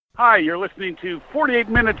Hi, you're listening to 48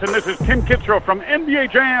 Minutes, and this is Tim Kitzrow from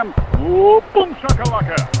NBA Jam. Whoa, boom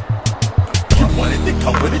shakalaka. You wanted to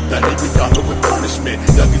come with it, done it, we got it with punishment.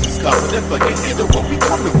 Youngest is confident, but can't handle what we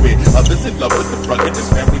coming with. Others in love with the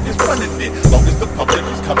ruggedness, family just running it. Long as the public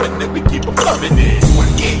is coming, then we keep them loving it.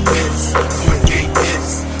 28 minutes, 28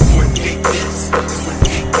 minutes, 28 minutes,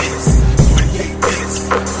 28 minutes, 28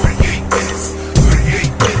 minutes, 28 minutes,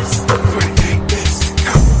 28 minutes, 28 minutes,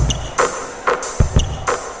 go.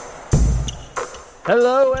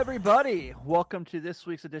 Hello, everybody. Welcome to this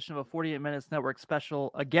week's edition of a 48 Minutes Network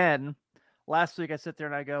special. Again, last week I sit there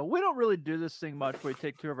and I go, we don't really do this thing much. We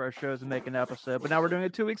take two of our shows and make an episode, but now we're doing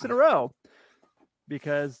it 2 weeks in a row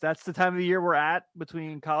because that's the time of the year we're at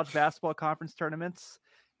between college basketball conference tournaments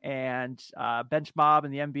and bench mob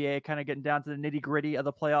and the NBA kind of getting down to the nitty gritty of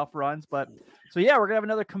the playoff runs. But so, yeah, we're going to have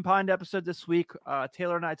another combined episode this week.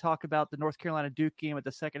 Taylor and I talk about the North Carolina Duke game at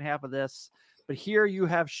the second half of this. But here you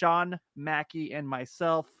have Sean, Mackey, and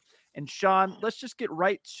myself. And Sean, let's just get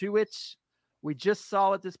right to it. We just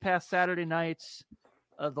saw it this past Saturday night.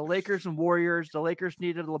 The Lakers and Warriors. The Lakers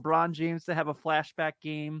needed LeBron James to have a flashback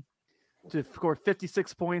game to score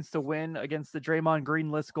 56 points to win against the Draymond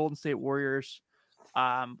Green-less Golden State Warriors.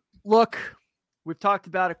 Look, we've talked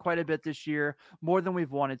about it quite a bit this year, more than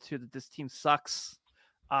we've wanted to, that this team sucks.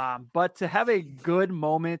 But to have a good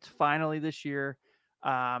moment finally this year,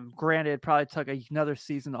 granted, it probably took another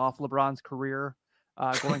season off LeBron's career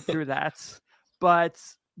going through that, but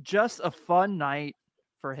just a fun night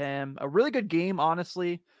for him. A really good game,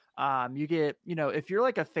 honestly. You get, if you're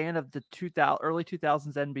like a fan of the early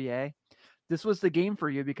 2000s NBA, this was the game for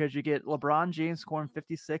you because you get LeBron James scoring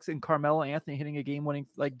 56 and Carmelo Anthony hitting a game-winning,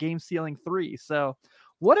 like game-sealing three. So,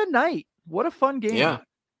 what a night! What a fun game! Yeah.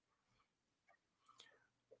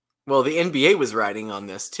 Well, the NBA was riding on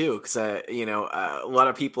this too, because a lot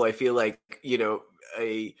of people, I feel like,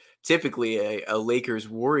 typically a Lakers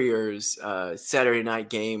Warriors Saturday night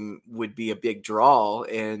game would be a big draw,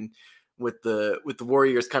 and with the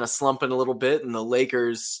Warriors kind of slumping a little bit and the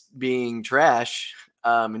Lakers being trash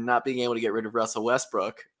and not being able to get rid of Russell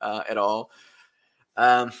Westbrook at all,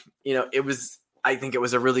 I think it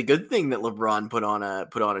was a really good thing that LeBron put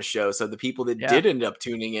on a show. So the people that did end up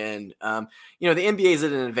tuning in, the NBA is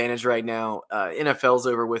at an advantage right now. NFL's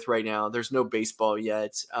over with right now. There's no baseball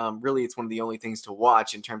yet. Really, it's one of the only things to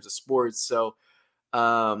watch in terms of sports. So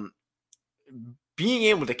being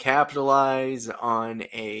able to capitalize on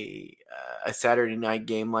a Saturday night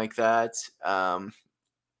game like that,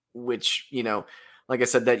 which, like I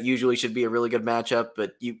said, that usually should be a really good matchup,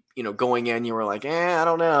 but going in, you were like, I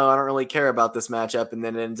don't know. I don't really care about this matchup. And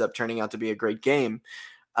then it ends up turning out to be a great game.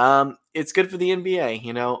 It's good for the NBA.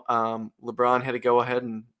 LeBron had to go ahead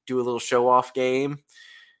and do a little show off game.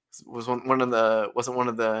 Wasn't one of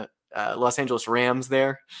the Los Angeles Rams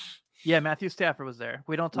there? Yeah. Matthew Stafford was there.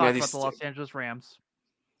 We don't talk about the Los Angeles Rams.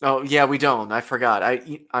 Oh yeah, we don't. I forgot.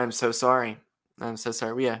 I'm so sorry. I'm so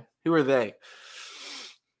sorry. Yeah. Who are they?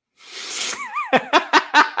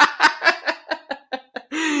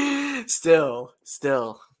 Still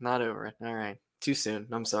not over it. All right. Too soon.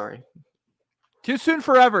 I'm sorry. Too soon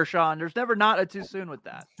forever, Sean. There's never not a too soon with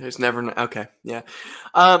that. There's never. Okay. Yeah.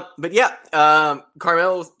 But yeah,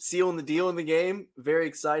 Carmelo sealing the deal in the game. Very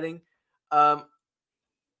exciting.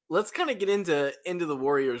 Let's kind of get into the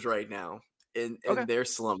Warriors right now and their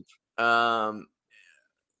slump. It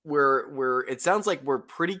sounds like we're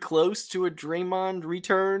pretty close to a Draymond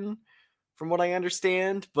return from what I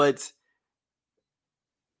understand, but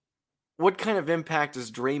what kind of impact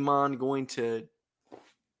is Draymond going to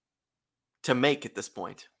make at this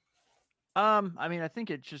point? I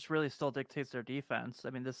think it just really still dictates their defense.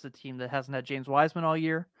 I mean, this is a team that hasn't had James Wiseman all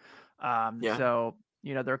year. So,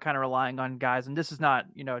 they're kind of relying on guys, and this is not,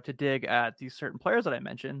 to dig at these certain players that I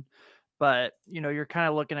mentioned, but, you're kind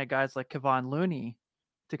of looking at guys like Kevon Looney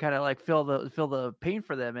to kind of like fill the pain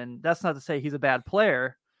for them. And that's not to say he's a bad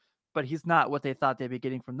player, but he's not what they thought they'd be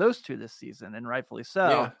getting from those two this season, and rightfully so.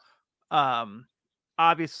 Yeah.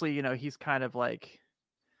 Obviously, he's kind of like,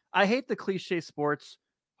 I hate the cliche sports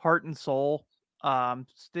heart and soul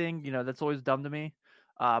thing. That's always dumb to me.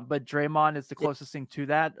 But Draymond is the closest thing to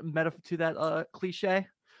that cliche.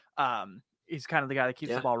 He's kind of the guy that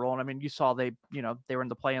keeps the ball rolling. I mean, you saw they were in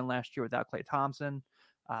the play-in last year without Klay Thompson.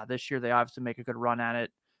 This year they obviously make a good run at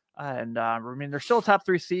it. And they're still a top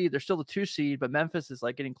 3 seed. They're still the 2 seed, but Memphis is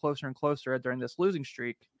like getting closer and closer during this losing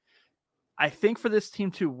streak. I think for this team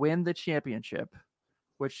to win the championship,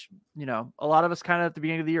 which, a lot of us kind of at the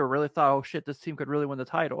beginning of the year really thought, oh shit, this team could really win the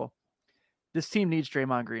title. This team needs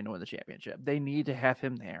Draymond Green to win the championship. They need to have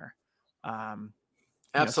him there.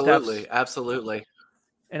 Absolutely.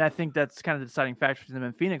 And I think that's kind of the deciding factor for them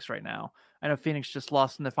in Phoenix right now. I know Phoenix just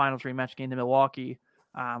lost in the finals rematch game to Milwaukee,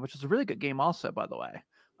 which was a really good game also, by the way.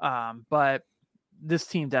 But this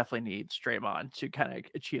team definitely needs Draymond to kind of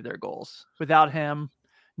achieve their goals. Without him,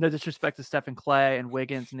 no disrespect to Stephen Clay and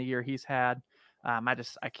Wiggins in the year he's had,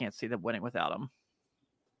 I can't see them winning without him.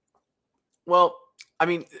 Well, I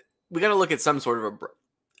mean, we got to look at some sort of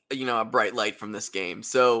a bright light from this game.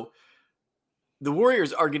 So the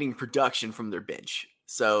Warriors are getting production from their bench.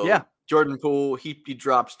 So yeah. Jordan Poole, he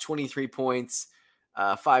dropped 23 points,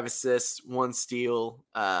 5 assists, 1 steal.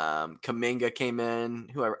 Kuminga came in,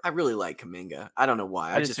 who I really like Kuminga. I don't know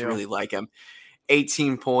why. I just really like him.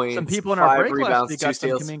 18 points. Some people in our break rebounds, last week 2 got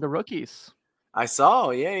steals. some Kuminga rookies. I saw.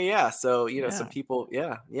 Yeah. So, some people,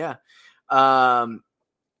 yeah. I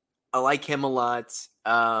like him a lot.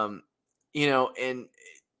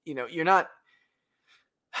 You're not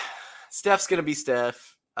Steph's going to be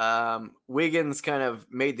Steph. Wiggins kind of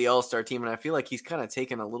made the All-Star team, and I feel like he's kind of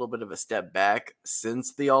taken a little bit of a step back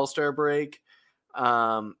since the All-Star break.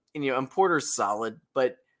 And Porter's solid,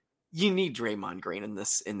 but you need Draymond Green in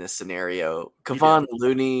this scenario. Kevon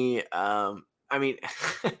Looney, I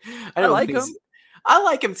like him. I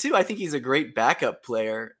like him too. I think he's a great backup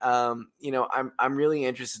player. I'm really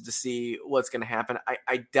interested to see what's going to happen.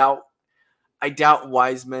 I doubt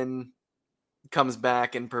Wiseman comes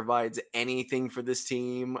back and provides anything for this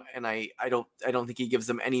team, and I don't think he gives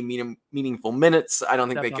them any meaningful minutes. I don't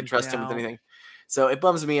think they could trust him with anything. So it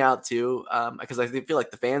bums me out too, because I feel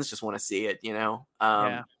like the fans just want to see it,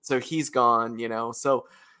 So he's gone, So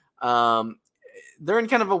they're in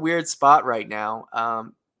kind of a weird spot right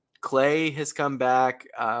now. Clay has come back.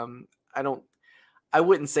 I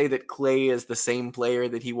wouldn't say that Clay is the same player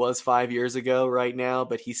that he was 5 years ago right now,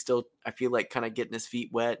 but he's still, I feel like, kind of getting his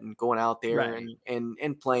feet wet and going out there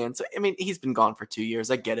and playing. So, he's been gone for 2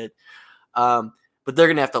 years. I get it. But they're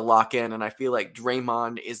going to have to lock in. And I feel like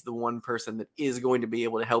Draymond is the one person that is going to be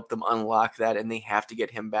able to help them unlock that. And they have to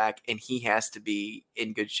get him back, and he has to be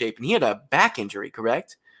in good shape. And he had a back injury,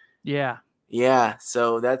 correct? Yeah. Yeah.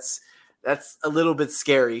 So that's a little bit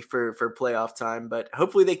scary for playoff time, but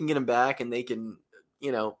hopefully they can get him back and they can,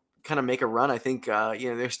 kind of make a run. I think,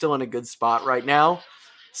 they're still in a good spot right now.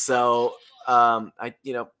 So, I'm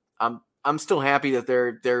still happy that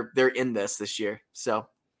they're in this year. So,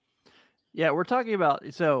 yeah, we're talking about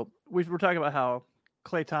how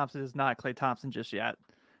Klay Thompson is not Klay Thompson just yet.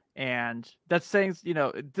 And that's saying,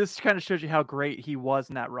 this kind of shows you how great he was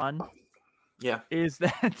in that run. Yeah. Is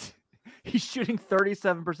that he's shooting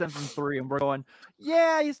 37% from 3, and we're going,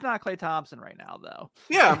 yeah, he's not Klay Thompson right now, though.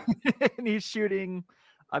 Yeah. And he's shooting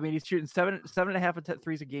 7.5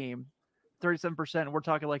 threes a game, 37%. And we're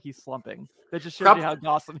talking like he's slumping. That just shows you how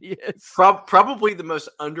awesome he is. Probably the most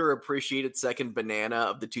underappreciated second banana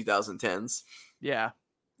of the 2010s. Yeah.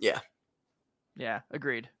 Yeah. Yeah.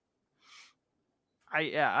 Agreed.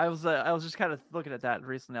 I was just kind of looking at that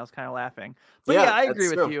recently. I was kind of laughing, but yeah, I agree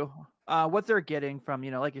with you. What they're getting from,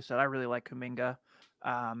 like you said, I really like Kuminga.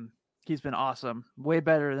 He's been awesome, way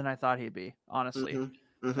better than I thought he'd be, honestly.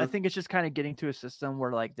 Mm-hmm. I think it's just kind of getting to a system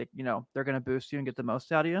where they're going to boost you and get the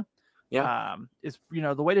most out of you. Yeah. Is,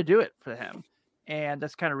 the way to do it for him. And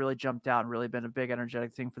that's kind of really jumped out and really been a big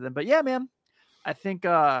energetic thing for them. But yeah, man, I think,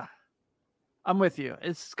 I'm with you.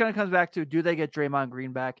 It's kind of comes back to, do they get Draymond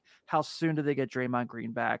Green back? How soon do they get Draymond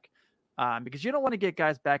Green back? Because you don't want to get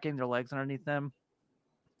guys back in their legs underneath them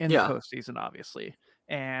in the postseason, obviously.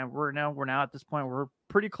 And we're now at this point, we're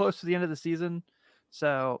pretty close to the end of the season.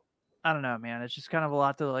 So I don't know, man. It's just kind of a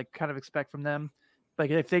lot to kind of expect from them.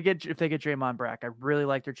 Like if they get Draymond back, I really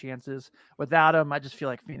like their chances. Without him, I just feel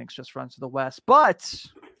like Phoenix just runs to the West. But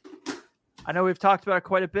I know we've talked about it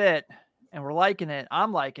quite a bit, and we're liking it.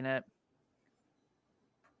 I'm liking it.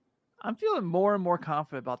 I'm feeling more and more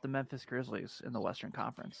confident about the Memphis Grizzlies in the Western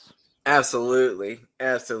Conference. Absolutely.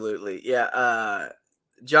 Yeah.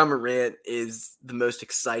 Ja Morant is the most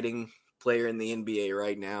exciting player in the NBA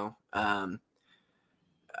right now.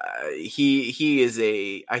 He is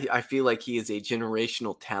I feel like he is a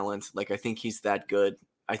generational talent. Like, I think he's that good.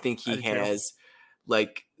 I think he has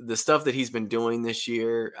like the stuff that he's been doing this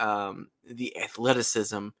year, the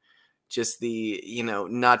athleticism, just the,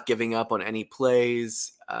 not giving up on any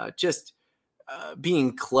plays, just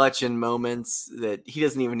being clutch in moments that he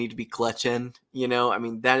doesn't even need to be clutch in,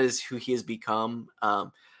 that is who he has become.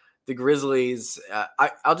 The Grizzlies,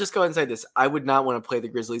 I'll just go ahead and say this. I would not want to play the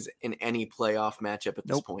Grizzlies in any playoff matchup at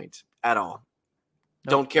this point at all.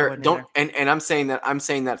 Don't care. And I'm saying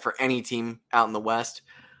that for any team out in the West.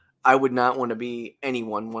 I would not want to be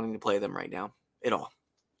anyone wanting to play them right now at all,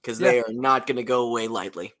 because they are not going to go away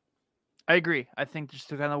lightly. I agree. I think just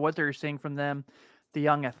kind of what they're seeing from them, the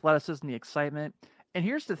young athleticism, the excitement. And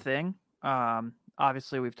here's the thing.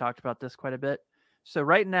 Obviously, we've talked about this quite a bit. So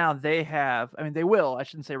right now they have, I mean, they will, I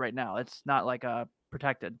shouldn't say right now. It's not like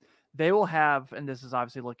protected. They will have, and this is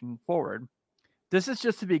obviously looking forward. This is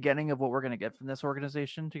just the beginning of what we're going to get from this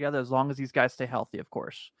organization together, as long as these guys stay healthy, of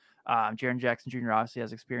course. Jaren Jackson Jr. obviously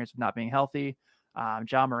has experience with not being healthy.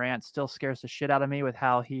 John Morant still scares the shit out of me with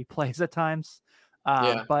how he plays at times.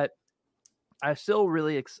 But I still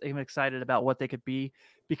really am excited about what they could be,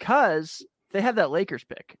 because they have that Lakers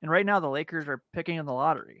pick. And right now the Lakers are picking in the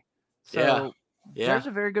lottery. So there's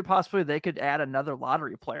a very good possibility they could add another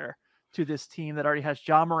lottery player to this team that already has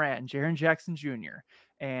John Morant and Jaren Jackson Jr.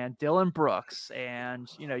 and Dylan Brooks. And,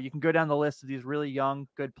 you can go down the list of these really young,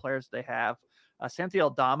 good players they have. Santi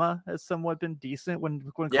Aldama has somewhat been decent when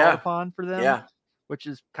called upon for them, which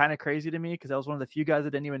is kind of crazy to me, because that was one of the few guys I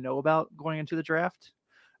didn't even know about going into the draft.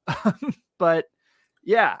 But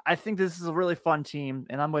yeah, I think this is a really fun team,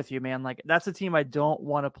 and I'm with you, man. Like, that's a team I don't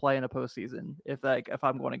want to play in a postseason if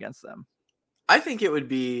I'm going against them. I think it would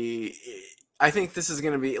be. I think this is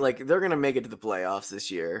going to be like, they're going to make it to the playoffs this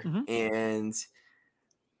year, and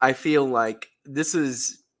I feel like this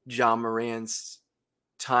is John Morant's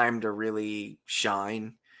time to really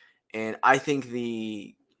shine, and I think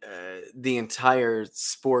the entire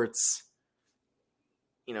sports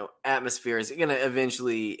atmosphere is going to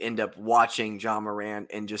eventually end up watching John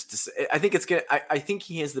Morant, and I think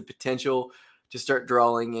he has the potential to start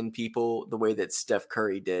drawing in people the way that Steph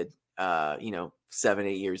Curry did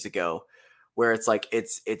 7-8 years ago, where it's like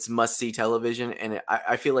it's must-see television. And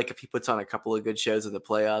I feel like if he puts on a couple of good shows in the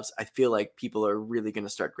playoffs, I feel like people are really going to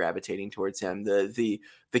start gravitating towards him, the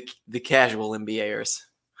casual NBAers.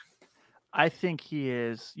 I think he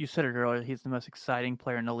is, you said it earlier, he's the most exciting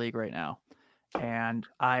player in the league right now. And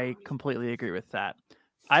I completely agree with that.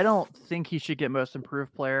 I don't think he should get most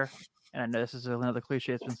improved player. And I know this is another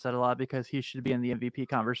cliche that's been said a lot, because he should be in the MVP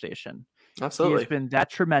conversation. Absolutely. He has been that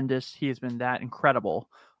tremendous. He has been that incredible.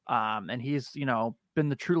 And he's, been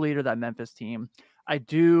the true leader of that Memphis team. I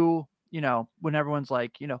do, when everyone's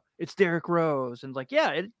like, it's Derrick Rose, and like, he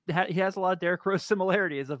has a lot of Derrick Rose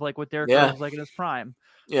similarities of like what Derrick Rose was like in his prime.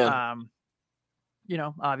 Yeah.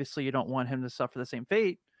 Obviously you don't want him to suffer the same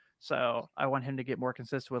fate. So I want him to get more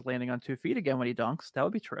consistent with landing on 2 feet again when he dunks. That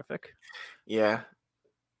would be terrific. Yeah.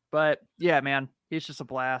 But yeah, man, he's just a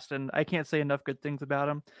blast, and I can't say enough good things about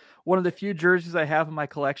him. One of the few jerseys I have in my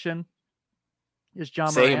collection is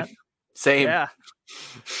John Morant. Same. Yeah.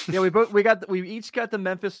 Yeah, we each got the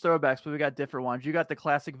Memphis throwbacks, but we got different ones. You got the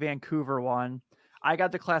classic Vancouver one. I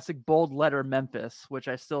got the classic bold letter Memphis, which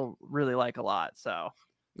I still really like a lot. So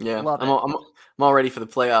yeah, I'm all ready for the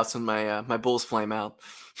playoffs when my Bulls flame out.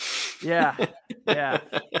 Yeah.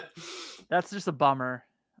 That's just a bummer.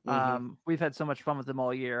 We've had so much fun with them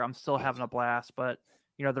all year. I'm still having a blast, but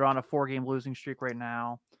they're on a 4-game losing streak right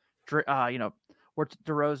now. Where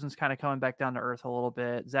DeRozan's kind of coming back down to earth a little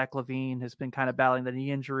bit. Zach LaVine has been kind of battling the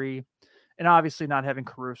knee injury, and obviously not having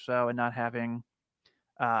Caruso and not having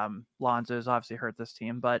Lonzo has obviously hurt this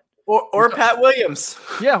team. But or Pat Williams,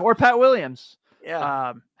 or Pat Williams.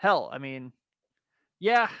 Hell, I mean,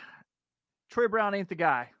 Troy Brown ain't the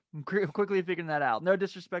guy. I'm quickly figuring that out. No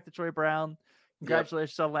disrespect to Troy Brown.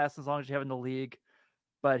 Congratulations on lasting as long as you have in the league,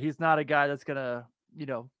 but he's not a guy that's gonna,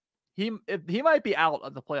 he might be out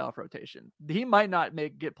of the playoff rotation. He might not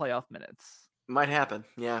get playoff minutes. Might happen.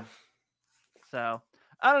 Yeah. So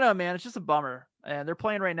I don't know, man. It's just a bummer. And they're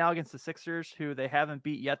playing right now against the Sixers, who they haven't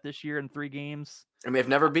beat yet this year in 3 games. And they've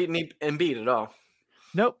never beaten Embiid at all.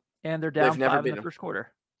 Nope. And they're down 5 in the first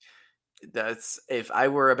quarter. If I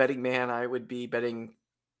were a betting man, I would be betting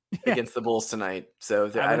against the Bulls tonight. So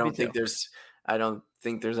I don't think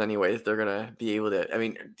there's any way that they're gonna be able to. I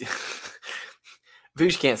mean,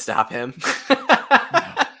 Vooch can't stop him. No.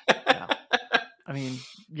 I mean,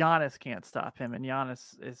 Giannis can't stop him, and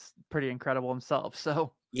Giannis is pretty incredible himself.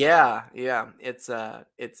 So yeah, it's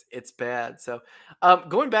bad. So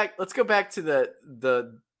let's go back to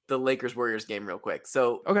the Lakers Warriors game real quick.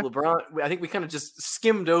 So okay. LeBron, I think we kind of just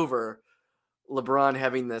skimmed over LeBron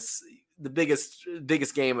having the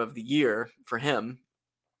biggest game of the year for him.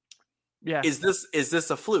 Yeah. Is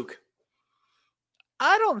this a fluke?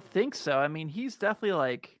 I don't think so. I mean, he's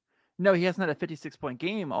definitely no, he hasn't had a 56-point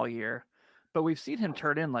game all year, but we've seen him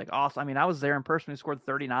turn in awesome. I mean, I was there in person. He scored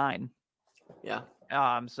 39. Yeah.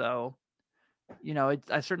 So,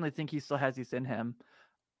 I certainly think he still has these in him.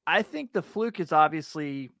 I think the fluke is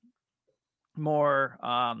obviously more,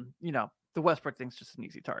 the Westbrook thing's just an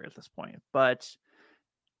easy target at this point, but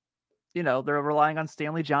they're relying on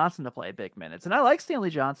Stanley Johnson to play big minutes. And I like Stanley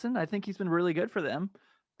Johnson. I think he's been really good for them,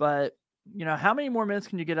 but how many more minutes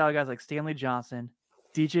can you get out of guys like Stanley Johnson,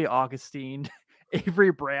 DJ Augustine,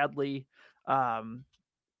 Avery Bradley.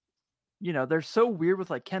 They're so weird with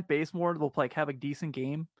like Kent Bazemore. They'll like have a decent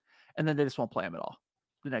game, and then they just won't play him at all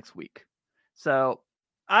the next week. So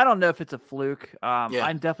I don't know if it's a fluke.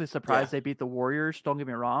 I'm definitely surprised they beat the Warriors. Don't get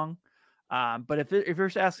me wrong. But if you're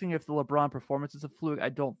just asking if the LeBron performance is a fluke, I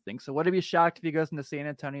don't think so. Would I be shocked if he goes into San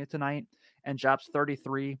Antonio tonight and drops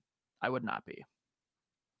 33? I would not be.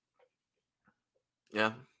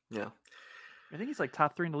 Yeah. I think he's like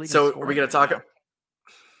top 3 in the league. So are we going to talk?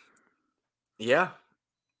 Yeah.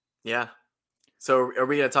 So are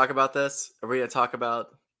we going to talk about this? Are we going to talk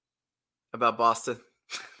about Boston?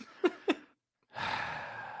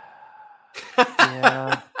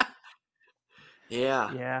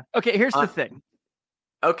 Yeah. Okay, here's the thing.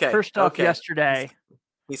 Okay. First off, yesterday.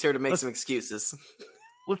 He's here to make some excuses.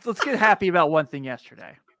 Let's get happy about one thing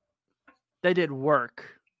yesterday. They did work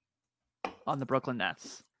on the Brooklyn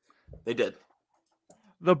Nets. They did.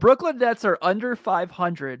 The Brooklyn Nets are under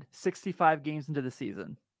 500 65 games into the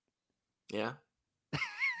season. Yeah.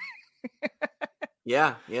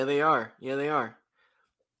 Yeah, they are.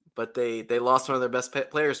 But they lost one of their best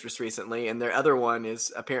players just recently, and their other one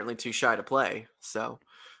is apparently too shy to play. So,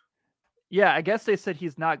 yeah, I guess they said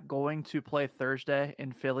he's not going to play Thursday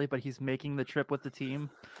in Philly, but he's making the trip with the team.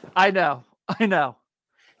 I know.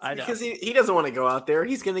 Because he doesn't want to go out there.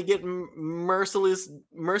 He's going to get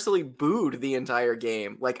mercilessly booed the entire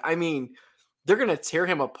game. Like, I mean, they're going to tear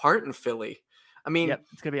him apart in Philly. I mean, yep,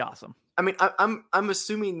 it's going to be awesome. I mean, I'm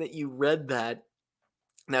assuming that you read that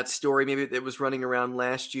story. Maybe it was running around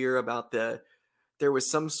last year about there was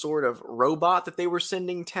some sort of robot that they were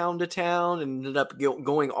sending town to town and ended up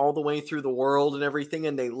going all the way through the world and everything.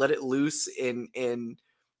 And they let it loose in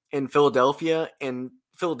Philadelphia, and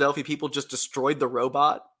Philadelphia people just destroyed the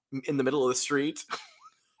robot in the middle of the street.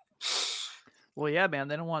 Well, yeah, man,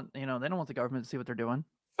 they don't want the government to see what they're doing.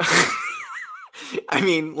 I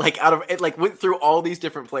mean, like out of it, like went through all these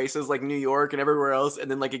different places, like New York and everywhere else,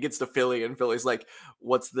 and then like it gets to Philly, and Philly's like,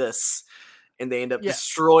 "What's this?" And they end up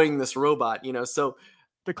destroying this robot. So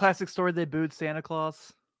the classic story: they booed Santa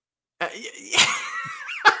Claus.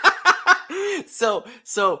 So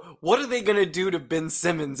what are they gonna do to Ben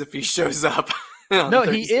Simmons if he shows up? No,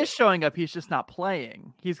 he is showing up. He's just not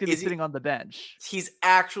playing. He's gonna be sitting on the bench. He's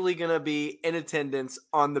actually gonna be in attendance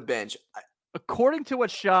on the bench, according to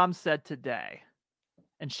what Shams said today.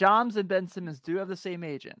 And Shams and Ben Simmons do have the same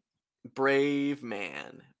agent. Brave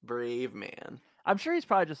man. I'm sure he's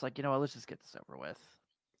probably just like, let's just get this over with.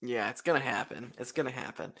 Yeah, it's going to happen.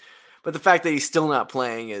 But the fact that he's still not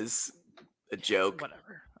playing is a joke.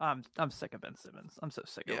 Whatever. I'm sick of Ben Simmons. I'm so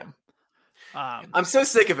sick of him. I'm so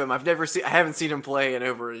sick of him. I haven't seen him play in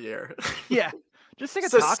over a year. Yeah. Just sick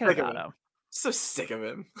of talking about him. So sick of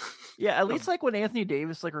him. Yeah, at least like when Anthony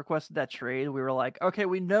Davis like requested that trade, we were like, okay,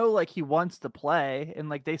 we know like he wants to play, and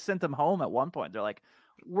like they sent him home at one point. They're like,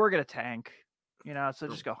 we're gonna tank, so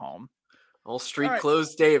just go home. Old street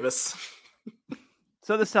clothes Davis.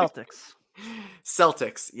 So the Celtics.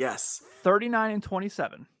 Yes.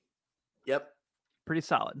 39-27. Yep. Pretty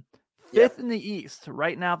solid. Fifth in the East.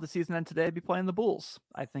 Right now, if the season ended today, I'd be playing the Bulls.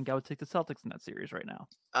 I think I would take the Celtics in that series right now.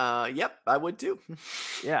 Yep, I would too.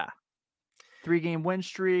 Yeah. 3-game win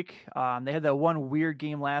streak. They had that one weird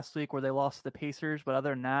game last week where they lost to the Pacers, but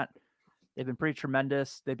other than that, they've been pretty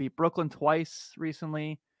tremendous. They beat Brooklyn twice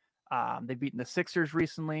recently. They've beaten the Sixers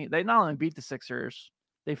recently. They not only beat the Sixers,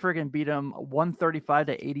 they friggin' beat them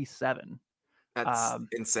 135-87. That's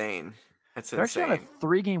insane. They're actually on a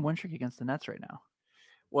 3-game win streak against the Nets right now.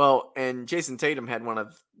 Well, and Jason Tatum had one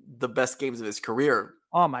of the best games of his career.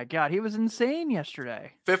 Oh my God, he was insane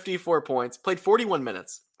yesterday. 54 points, played 41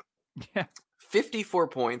 minutes. Yeah. 54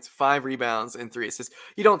 points, 5 rebounds, and 3 assists.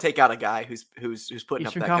 You don't take out a guy who's putting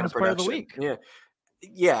up that kind of production. Player of the week.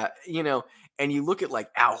 Yeah, and you look at like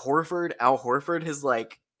Al Horford. Al Horford has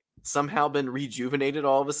like somehow been rejuvenated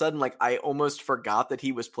all of a sudden. Like I almost forgot that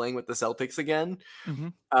he was playing with the Celtics again.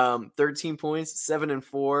 Mm-hmm. 13 points, 7 and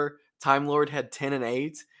 4. Time Lord had 10 and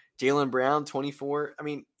 8. Jaylen Brown 24. I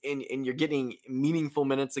mean, and you're getting meaningful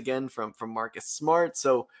minutes again from Marcus Smart.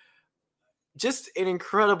 So just an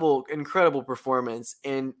incredible performance,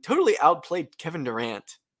 and totally outplayed Kevin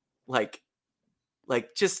Durant. Like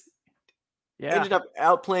ended up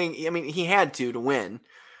outplaying. I mean, he had to win,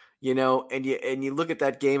 and you look at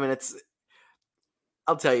that game, and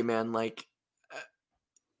I'll tell you, man, like,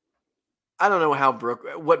 I don't know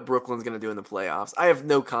what Brooklyn's going to do in the playoffs. I have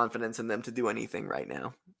no confidence in them to do anything right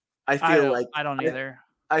now. I don't either.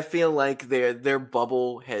 I feel like their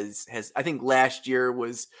bubble has I think last year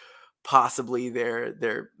was possibly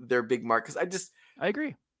their big mark, because I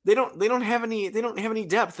agree. they don't have any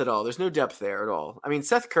depth at all. There's no depth there at all. I mean,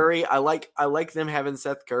 Seth Curry, I like them having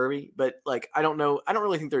Seth Curry, but like I don't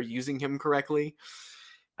really think they're using him correctly.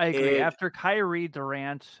 I agree. After Kyrie,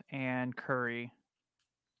 Durant, and Curry,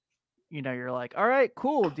 you're like, all right,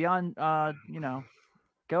 cool, Dion, go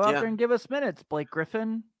out there and give us minutes. Blake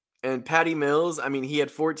Griffin. And Patty Mills, I mean, he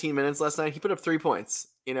had 14 minutes last night. He put up 3 points.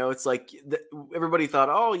 It's like everybody thought,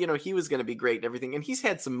 oh, he was going to be great and everything. And he's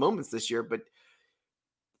had some moments this year, but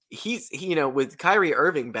with Kyrie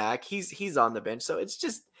Irving back, he's on the bench. So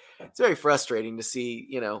it's very frustrating to see,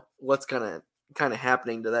 what's kind of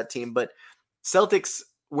happening to that team. But Celtics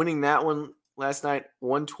winning that one last night,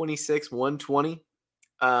 126-120.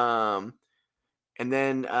 And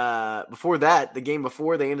then before that, the game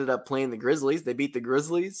before, they ended up playing the Grizzlies. They beat the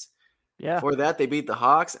Grizzlies. Yeah. Before that, they beat the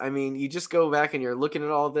Hawks. I mean, you just go back and you're looking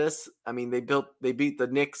at all this. I mean, they beat the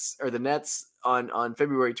Knicks or the Nets on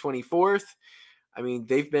February 24th. I mean,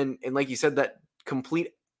 they've been, and like you said, that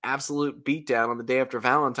complete absolute beatdown on the day after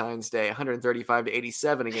Valentine's Day,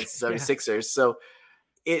 135-87 against the 76ers. So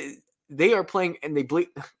they are playing, and they bleed,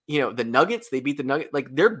 the Nuggets, they beat the Nuggets.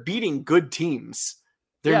 Like, they're beating good teams.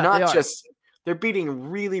 They're not just, they're beating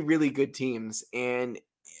really, really good teams. And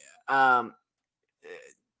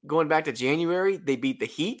going back to January, they beat the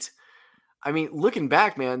Heat. I mean, looking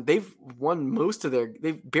back, man, they've won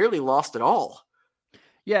they've barely lost at all.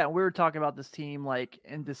 Yeah, we were talking about this team like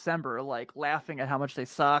in December, like laughing at how much they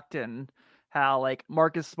sucked and how like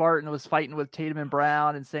Marcus Smart was fighting with Tatum and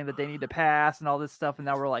Brown and saying that they need to pass and all this stuff. And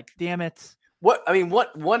now we're like, damn it. What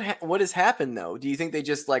has happened though? Do you think they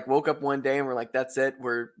just like woke up one day and were like, that's it,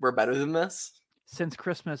 we're better than this? Since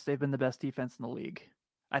Christmas, they've been the best defense in the league.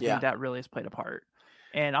 I think that really has played a part.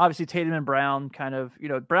 And obviously Tatum and Brown kind of,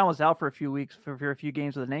 Brown was out for a few weeks for a few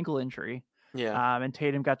games with an ankle injury. Yeah. And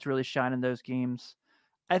Tatum got to really shine in those games.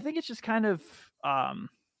 I think it's just kind of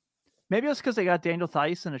maybe it's because they got Daniel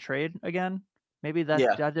Theis in a trade again. Maybe that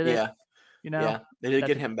did it. Yeah. They did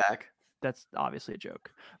get him back. That's obviously a joke,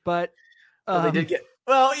 but they did get.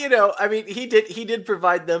 Well, I mean, he did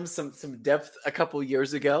provide them some depth a couple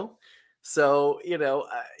years ago. So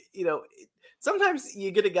sometimes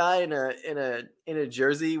you get a guy in a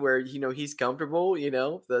jersey where he's comfortable.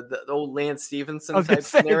 The old Lance Stevenson type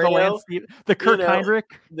scenario. The Kirk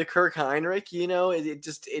Heinrich. The Kirk Heinrich. It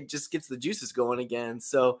just gets the juices going again.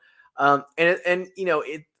 So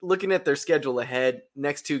looking at their schedule ahead,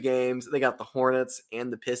 next 2 games they got the Hornets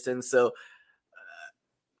and the Pistons. So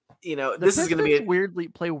this is going to be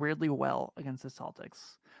play weirdly well against the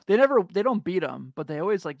Celtics. They don't beat them, but they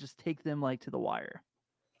always like just take them like to the wire.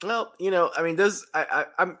 Well, I mean, those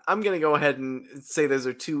I'm going to go ahead and say those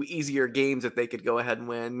are 2 easier games that they could go ahead and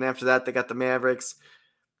win. And after that, they got the Mavericks,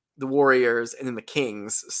 the Warriors, and then the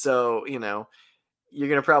Kings. So, you're going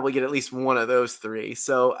to probably get at least one of those 3.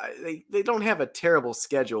 So they don't have a terrible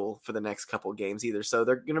schedule for the next couple of games either. So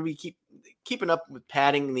they're going to be keeping up with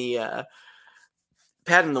padding the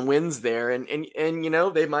wins there. And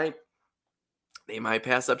they might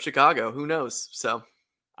pass up Chicago. Who knows? So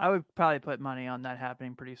I would probably put money on that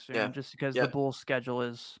happening pretty soon, just because the Bulls' schedule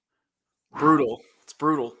is brutal. It's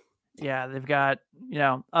brutal. Yeah, they've got,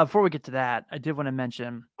 before we get to that, I did want to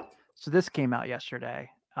mention, so this came out yesterday,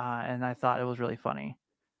 and I thought it was really funny.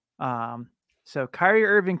 So Kyrie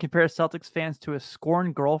Irving compares Celtics fans to a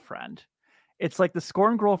scorned girlfriend. It's like the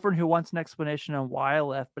scorned girlfriend who wants an explanation on why I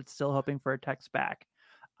left, but still hoping for a text back.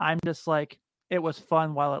 I'm just like, it was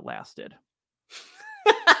fun while it lasted.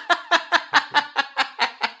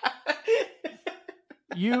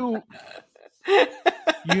 You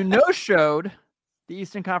showed the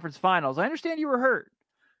Eastern Conference Finals. I understand you were hurt,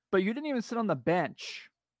 but you didn't even sit on the bench.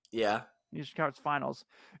 Yeah. Eastern Conference Finals.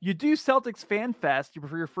 You do Celtics Fan Fest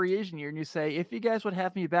for your free agent year, and you say, if you guys would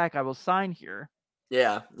have me back, I will sign here.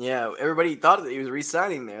 Yeah. Everybody thought that he was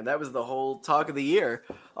re-signing there. That was the whole talk of the year.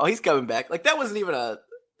 Oh, he's coming back. Like, that wasn't even a...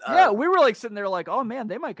 we were like sitting there like, oh man,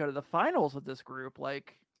 they might go to the finals with this group.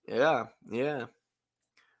 Like, yeah.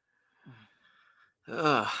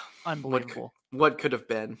 Unbelievable. What could have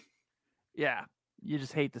been? Yeah, you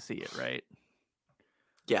just hate to see it, right?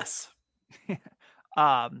 Yes.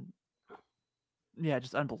 Yeah,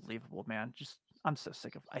 just unbelievable, man. I'm so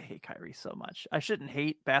sick of. I hate Kyrie so much. I shouldn't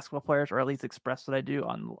hate basketball players, or at least express what I do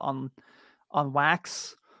on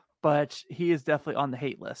wax, but he is definitely on the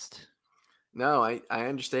hate list. No, I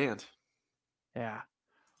understand. Yeah.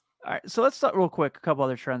 All right, so let's start real quick. A couple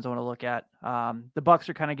other trends I want to look at. The Bucks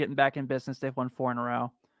are kind of getting back in business. They've won 4 in a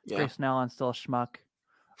row. Yeah. Grayson Allen's still a schmuck.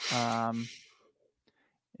 And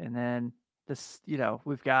then this,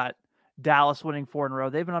 we've got Dallas winning 4 in a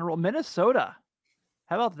row. They've been on a roll. Minnesota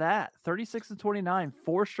How about that? 36-29,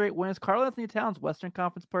 4 straight wins. Karl-Anthony Towns, Western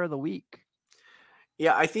Conference Player of the Week.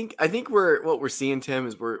 Yeah, I think what we're seeing, Tim,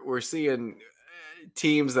 is we're seeing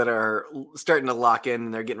teams that are starting to lock in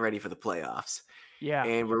and they're getting ready for the playoffs. Yeah.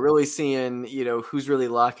 And we're really seeing, who's really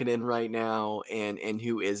locking in right now and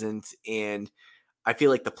who isn't. And I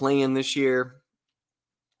feel like the play-in this year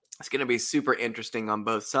is going to be super interesting on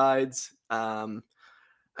both sides.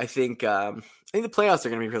 I think the playoffs are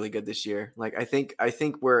going to be really good this year. Like I think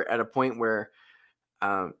we're at a point where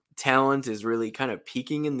talent is really kind of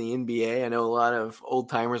peaking in the NBA. I know a lot of old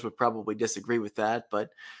timers would probably disagree with that,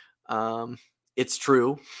 but it's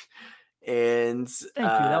true. And thank you.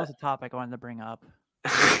 That was a topic I wanted to bring up.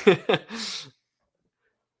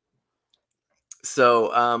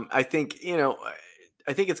 So I think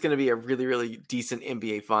it's going to be a really, really decent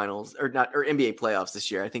NBA finals or NBA playoffs this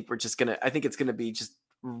year. I think it's going to be just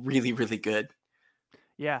really, really good.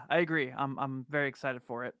 Yeah, I agree. I'm very excited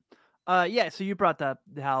for it. Yeah, so you brought up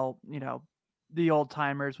how, the old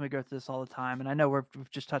timers, we go through this all the time, and I know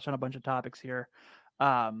we've just touched on a bunch of topics here.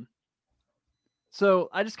 So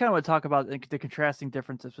I just kind of want to talk about the contrasting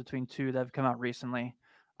differences between two that have come out recently.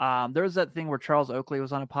 There was that thing where Charles Oakley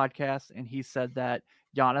was on a podcast, and he said that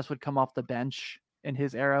Giannis would come off the bench in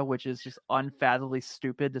his era, which is just unfathomably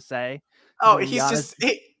stupid to say. Oh,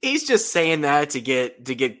 he's just saying that to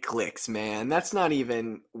get clicks, man. That's not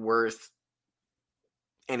even worth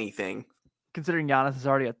anything. Considering Giannis is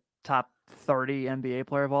already a top 30 NBA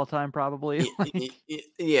player of all time, probably.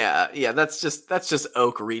 Yeah. That's just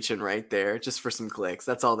Oak reaching right there, just for some clicks.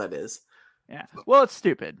 That's all that is. Yeah. Well, it's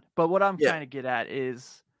stupid. But what I'm trying to get at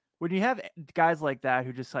is when you have guys like that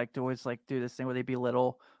who just like to always like do this thing where they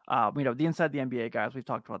belittle, the inside the NBA guys, we've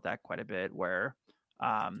talked about that quite a bit. Where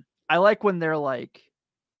I like when they're like,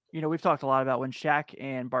 we've talked a lot about when Shaq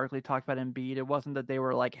and Barkley talked about Embiid. It wasn't that they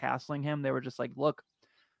were like hassling him. They were just like, look,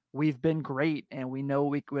 we've been great and we know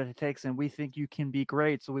what it takes and we think you can be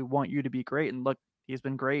great. So we want you to be great. And look, he's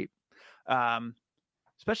been great.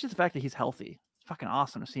 Especially the fact that he's healthy. It's fucking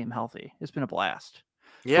awesome to see him healthy. It's been a blast.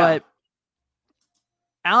 Yeah. But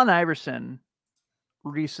Allen Iverson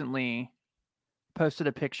recently posted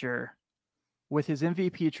a picture with his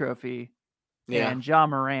MVP trophy and Ja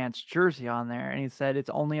Morant's jersey on there. And he said, it's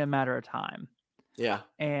only a matter of time. Yeah.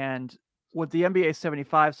 And with the NBA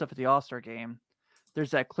 75 stuff at the All-Star game,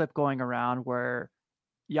 there's that clip going around where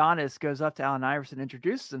Giannis goes up to Allen Iverson,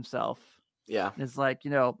 introduces himself. Yeah. And is like,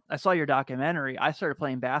 I saw your documentary. I started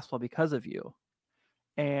playing basketball because of you.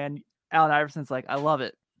 And Allen Iverson's like, I love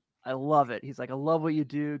it. I love it. He's like, I love what you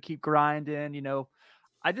do. Keep grinding.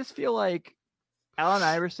 I just feel like Allen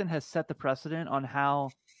Iverson has set the precedent on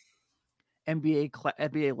how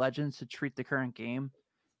NBA legends should treat the current game,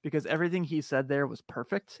 because everything he said there was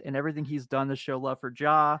perfect, and everything he's done to show love for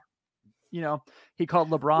Ja. He called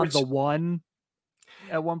LeBron the one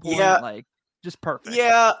at one point, like just perfect.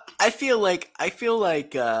 Yeah, I feel like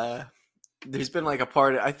there's been like a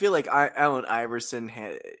part of, I feel like Allen Iverson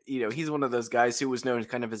had, he's one of those guys who was known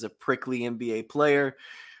kind of as a prickly NBA player.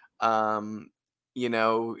 I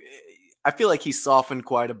feel like he's softened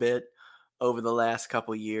quite a bit over the last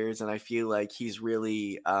couple years, and I feel like he's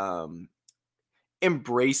really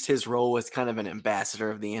embraced his role as kind of an ambassador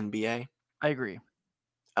of the NBA. I agree.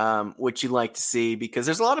 Which you like to see, because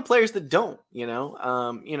there's a lot of players that don't,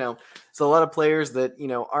 so a lot of players that,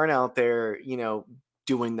 aren't out there,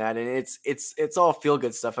 doing that. And it's all feel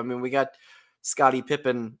good stuff. I mean, we got Scottie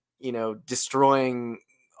Pippen, destroying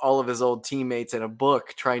all of his old teammates in a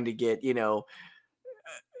book, trying to get,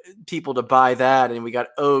 people to buy that. And we got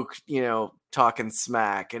Oak, talking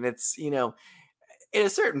smack, and it's, at a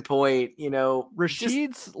certain point,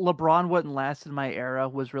 Rashid's LeBron wouldn't last in my era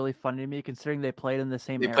was really funny to me, considering they played in the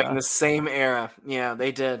same era. They played in the same era. Yeah,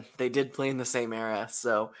 they did. They did play in the same era.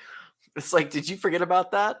 So it's like, did you forget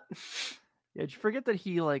about that? Yeah, did you forget that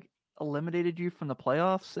he like eliminated you from the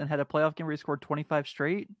playoffs and had a playoff game where he scored 25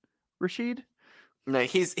 straight, Rashid? No,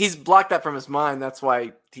 he's blocked that from his mind. That's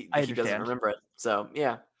why he doesn't remember it. So,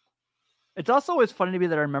 yeah. It's also always funny to me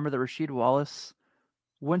that I remember that Rasheed Wallace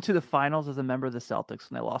went to the finals as a member of the Celtics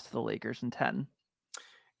when they lost to the Lakers in 10.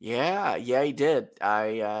 Yeah, he did.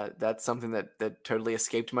 That's something that totally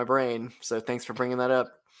escaped my brain. So thanks for bringing that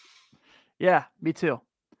up. Yeah, me too.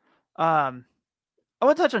 I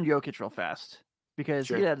want to touch on Jokic real fast, because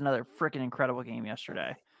he had another freaking incredible game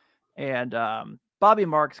yesterday. And Bobby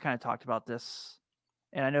Marks kind of talked about this.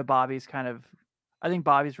 And I know I think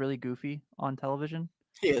Bobby's really goofy on television.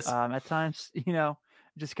 He is. At times,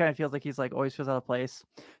 just kind of feels like he's like always feels out of place.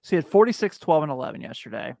 So he had 46, 12, and 11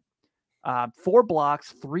 yesterday. 4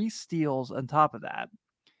 blocks, 3 steals on top of that.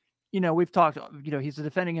 We've talked, he's a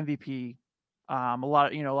defending MVP. A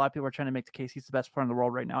lot of people are trying to make the case he's the best player in the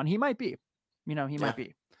world right now, and he might be. Might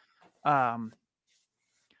be. Are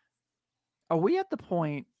we at the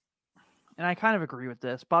point? And I kind of agree with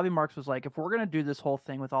this. Bobby Marks was like, if we're going to do this whole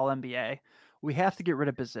thing with all NBA, we have to get rid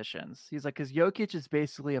of positions. He's like, because Jokic is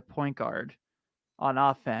basically a point guard on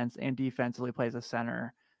offense and defensively plays a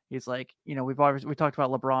center. He's like, we talked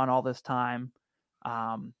about LeBron all this time.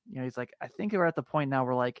 He's like, I think we're at the point now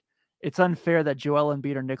where like, it's unfair that Joel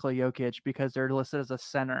Embiid or Nikola Jokic, because they're listed as a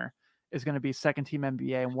center, is going to be second team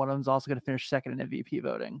NBA, and one of them's also going to finish second in MVP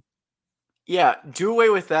voting. Yeah, do away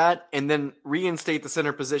with that and then reinstate the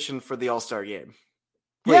center position for the All-Star game.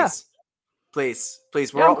 Please. Yeah. Please.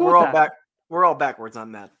 We're all back. We're all backwards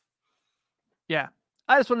on that. Yeah.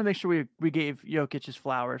 I just want to make sure we gave Jokic his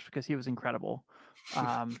flowers because he was incredible.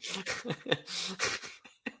 Dude,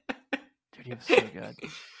 he was so good.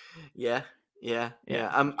 Yeah.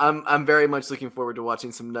 I'm very much looking forward to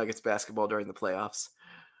watching some Nuggets basketball during the playoffs.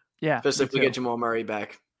 Yeah. Especially if we get Jamal Murray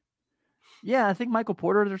back. Yeah, I think Michael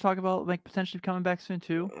Porter, they're talking about like potentially coming back soon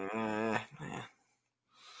too. I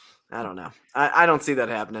don't know. I don't see that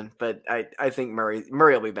happening, but I think Murray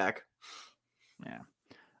will be back. Yeah,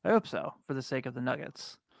 I hope so for the sake of the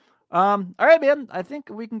Nuggets. All right, man. I think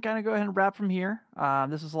we can kind of go ahead and wrap from here.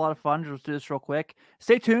 This is a lot of fun. Let's do this real quick.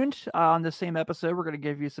 Stay tuned on this same episode. We're going to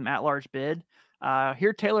give you some at-large bid.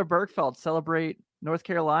 Hear Taylor Bergfeld celebrate North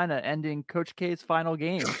Carolina ending Coach K's final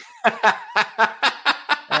game.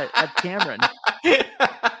 At Cameron.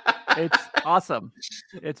 It's awesome.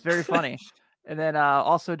 It's very funny. And then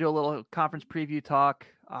also do a little conference preview talk,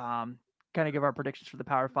 kind of give our predictions for the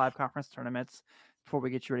Power 5 conference tournaments before we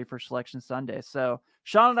get you ready for Selection Sunday. So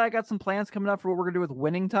Sean and I got some plans coming up for what we're going to do with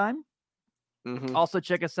Winning Time. Mm-hmm. Also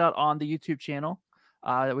check us out on the YouTube channel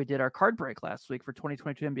that we did our card break last week for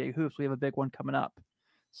 2022 NBA Hoops. We have a big one coming up.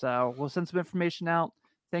 So we'll send some information out.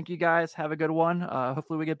 Thank you guys. Have a good one.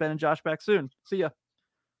 Hopefully we get Ben and Josh back soon. See ya.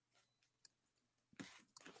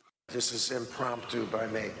 This is impromptu by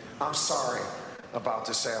me. I'm sorry about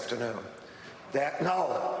this afternoon.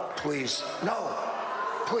 Please,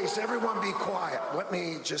 everyone be quiet. Let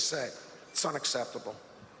me just say, it's unacceptable.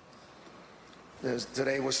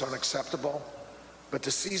 Today was unacceptable, but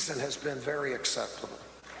the season has been very acceptable.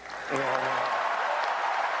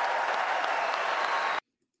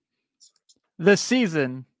 The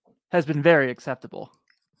season has been very acceptable.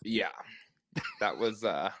 Yeah, that was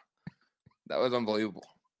unbelievable.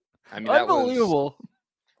 I mean, unbelievable.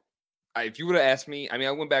 If you would have asked me,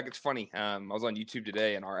 I went back. It's funny. I was on YouTube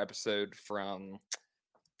today in our episode from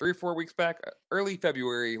 3 or 4 weeks back, early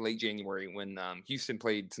February, late January, when Houston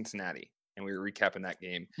played Cincinnati, and we were recapping that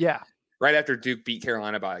game. Yeah. Right after Duke beat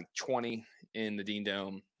Carolina by 20 in the Dean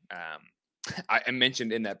Dome. I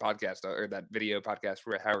mentioned in that podcast or that video podcast,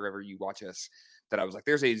 however you watch us, that I was like,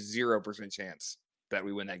 there's a 0% chance that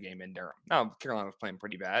we win that game in Durham. Now, Carolina was playing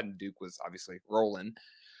pretty bad, and Duke was obviously rolling.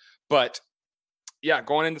 But, yeah,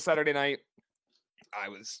 going into Saturday night, I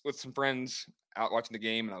was with some friends out watching the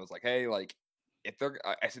game, and I was like, hey, like,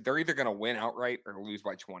 I said, they're either going to win outright or lose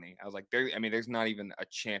by 20. I was like, there's not even a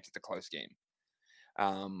chance it's a close game.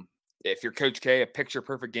 If you're Coach K, a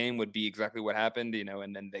picture-perfect game would be exactly what happened,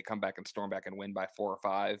 and then they come back and storm back and win by 4 or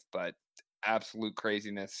 5. But absolute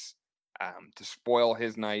craziness to spoil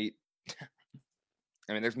his night.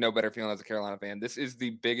 There's no better feeling as a Carolina fan. This is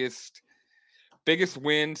the biggest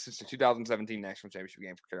win since the 2017 National Championship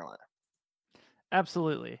game for Carolina.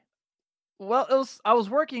 Absolutely. Well, I was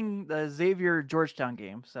working the Xavier Georgetown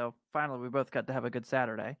game, so finally we both got to have a good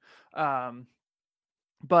Saturday.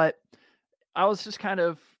 But I was just kind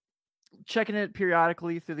of checking it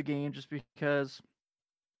periodically through the game just because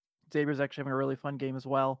Xavier's actually having a really fun game as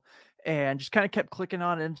well. And just kind of kept clicking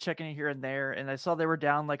on it and checking it here and there. And I saw they were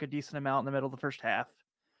down like a decent amount in the middle of the first half.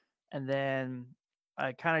 And then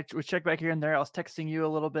I kind of was checked back here and there. I was texting you a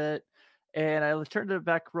little bit and I turned it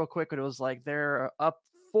back real quick. And it was like, they're up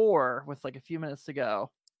 4 with like a few minutes to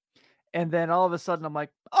go. And then all of a sudden I'm like,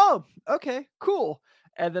 oh, okay, cool.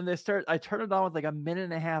 And then I turned it on with like a minute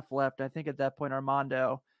and a half left. I think at that point,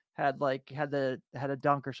 Armando had a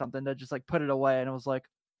dunk or something to just like put it away. And it was like,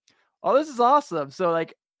 oh, this is awesome. So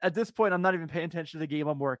like at this point, I'm not even paying attention to the game.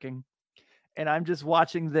 I'm working and I'm just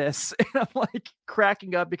watching this and I'm like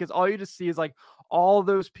cracking up because all you just see is like all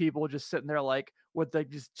those people just sitting there, like with like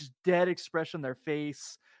just dead expression on their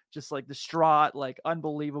face, just like distraught, like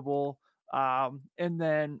unbelievable. And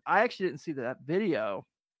then I actually didn't see that video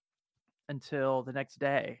until the next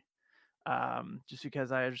day. Just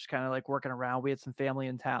because I was just kind of like working around. We had some family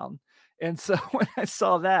in town. And so when I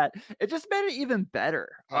saw that, it just made it even better.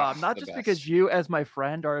 Not just because you as my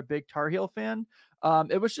friend are a big Tar Heel fan.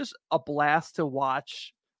 It was just a blast to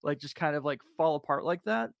watch like just kind of like fall apart like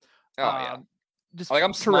that. Oh yeah. Just Like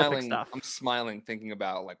I'm terrific smiling. stuff. I'm smiling thinking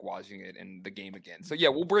about like watching it in the game again. So yeah,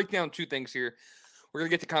 we'll break down two things here. We're gonna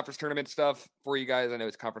get to conference tournament stuff for you guys. I know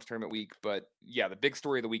it's conference tournament week, but yeah, the big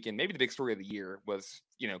story of the weekend, maybe the big story of the year, was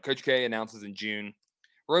Coach K announces in June,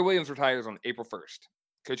 Roy Williams retires on April 1st.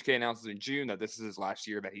 Coach K announces in June that this is his last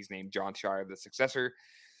year, that he's named Jon Scheyer the successor,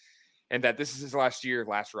 and that this is his last year,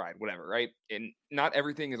 last ride, whatever, right? And not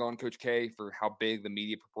everything is on Coach K for how big the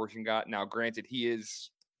media proportion got. Now, granted, he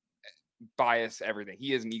is biased everything.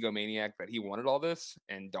 He is an egomaniac that he wanted all this,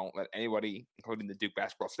 and don't let anybody, including the Duke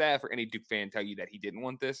basketball staff or any Duke fan, tell you that he didn't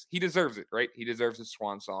want this. He deserves it, right? He deserves his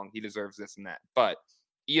swan song. He deserves this and that. But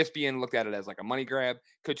ESPN looked at it as like a money grab.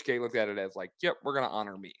 Coach K looked at it as like, yep, we're going to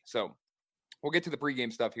honor me. So we'll get to the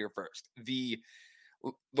pregame stuff here first. The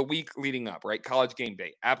week leading up, right? College game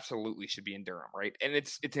day absolutely should be in Durham, right? And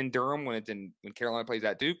it's in Durham when Carolina plays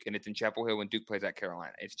at Duke, and it's in Chapel Hill when Duke plays at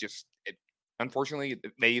Carolina. It's just unfortunately,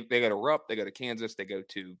 they go to Rupp, they go to Kansas, they go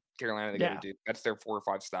to Carolina, they go to Duke. That's their 4 or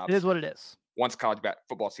 5 stops. It is what it is. Once college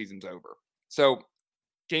football season's over. So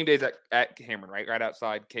game days at Cameron, right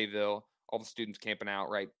outside K-ville. All the students camping out,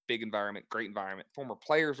 right? Big environment, great environment. Former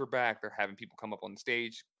players are back. They're having people come up on the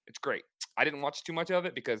stage. It's great. I didn't watch too much of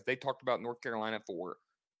it because they talked about North Carolina for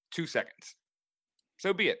 2 seconds.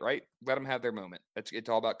 So be it, right? Let them have their moment. It's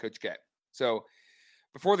all about Coach K. So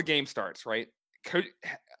before the game starts, right?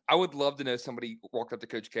 I would love to know somebody walked up to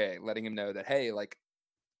Coach K, letting him know that, hey, like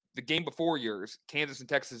the game before yours, Kansas and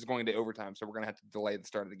Texas is going to overtime, so we're going to have to delay the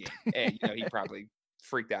start of the game. A, he probably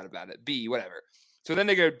freaked out about it. B, whatever. So then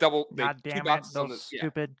they go double. God damn it, those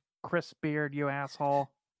stupid Chris Beard, you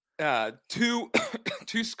asshole. Two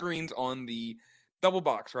screens on the double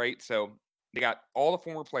box, right? So they got all the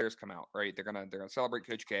former players come out, right? They're gonna celebrate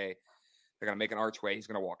Coach K. They're gonna make an archway. He's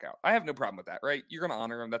gonna walk out. I have no problem with that, right? You're gonna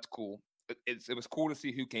honor him. That's cool. It was cool to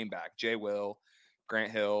see who came back: Jay Will,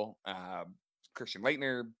 Grant Hill, Christian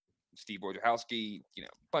Laettner, Steve Wojciechowski. A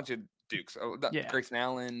bunch of Dukes. Grayson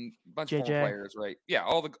Allen, bunch of former players, right? Yeah,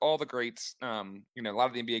 all the greats. A lot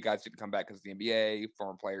of the NBA guys didn't come back because of the NBA.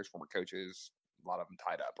 Former players, former coaches. A lot of them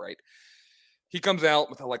tied up, right? He comes out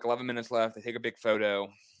with like 11 minutes left. They take a big photo.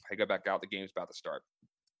 They go back out. The game's about to start.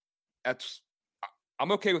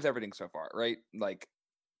 I'm okay with everything so far, right? Like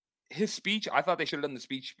his speech, I thought they should have done the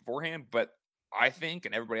speech beforehand, but I think,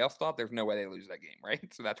 and everybody else thought, there's no way they lose that game, right?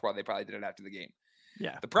 So that's why they probably did it after the game.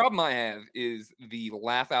 Yeah. The problem I have is the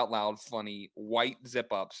laugh out loud funny white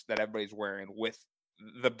zip ups that everybody's wearing with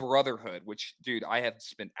the Brotherhood, which, dude, I have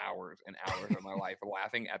spent hours and hours of my life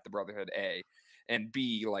laughing at the Brotherhood, A, and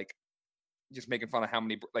B, like, just making fun of how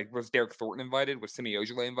many, like, was Derek Thornton invited? Was Semi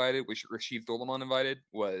Ojeleye invited? Was Rasheed Thuliman invited?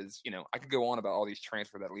 I could go on about all these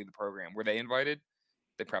transfers that leave the program. Were they invited?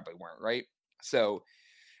 They probably weren't, right? So,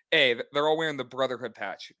 A, they're all wearing the Brotherhood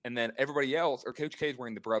patch, and then everybody else, or Coach K is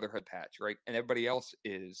wearing the Brotherhood patch, right? And everybody else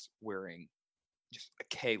is wearing just a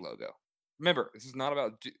K logo. Remember, this is not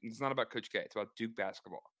about Coach K. It's about Duke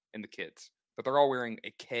basketball and the kids. But they're all wearing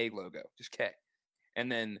a K logo, just K.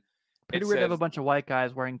 And then pretty weird to have a bunch of white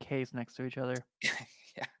guys wearing Ks next to each other.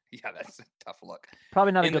 yeah, that's a tough look.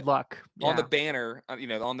 Probably not a good look. On the banner,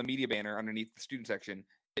 on the media banner underneath the student section,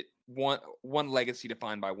 one legacy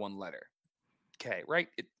defined by one letter. K, right?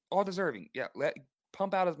 All deserving. Yeah,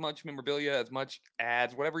 pump out as much memorabilia, as much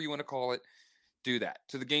ads, whatever you want to call it. Do that.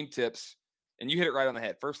 So the game tips. And you hit it right on the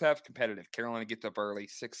head. First half, competitive. Carolina gets up early,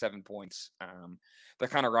 6-7 points. They're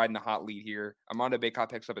kind of riding a hot lead here. Armando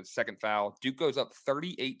Bacot picks up his second foul. Duke goes up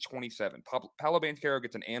 38-27. Paolo Banchero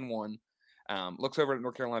gets an and one. Looks over at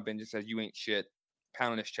North Carolina bench and says, "You ain't shit,"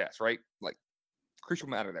 pounding his chest, right? Like, crucial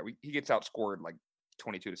matter there. He gets outscored like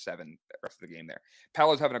 22-7 the rest of the game there.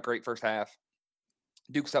 Paolo's having a great first half.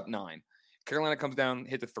 Duke's up 9. Carolina comes down,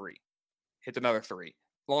 hits a 3. Hits another 3.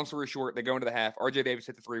 Long story short, they go into the half. RJ Davis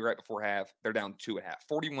hit the 3 right before half. They're down 2 at half,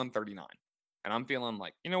 41-39. And I'm feeling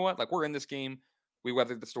like, you know what? Like, we're in this game. We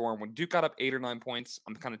weathered the storm. When Duke got up 8 or 9 points,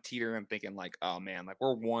 I'm kind of teetering and thinking like, oh man, like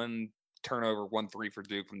we're 1 turnover, 1-3 for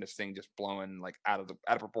Duke from this thing just blowing like out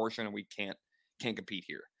of proportion, and we can't compete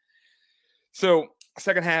here. So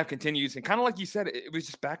second half continues, and kind of like you said, it was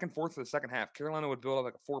just back and forth for the second half. Carolina would build up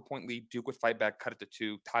like a 4-point lead. Duke would fight back, cut it to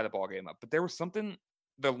 2, tie the ball game up. But there was something.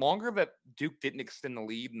 The longer that Duke didn't extend the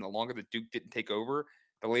lead and the longer that Duke didn't take over,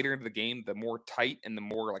 the later into the game, the more tight and the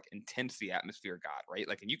more like intense the atmosphere got, right?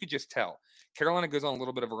 Like, and you could just tell. Carolina goes on a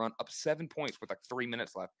little bit of a run, up 7 points with like 3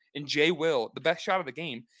 minutes left. And Jay Will, the best shot of the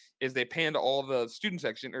game, is they pan to all the student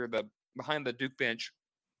section or the behind the Duke bench,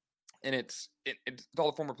 and it's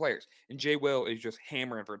all the former players. And Jay Will is just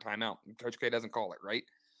hammering for a timeout. Coach K doesn't call it, right?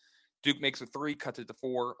 Duke makes a 3, cuts it to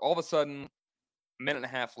 4. All of a sudden,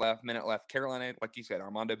 minute left. Carolina, like you said,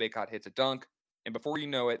 Armando Bacot hits a dunk. And before you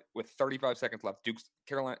know it, with 35 seconds left,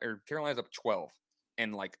 Carolina's up 12.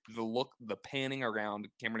 And like the panning around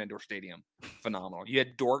Cameron Indoor Stadium, phenomenal. You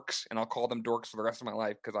had dorks, and I'll call them dorks for the rest of my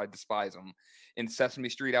life because I despise them, in Sesame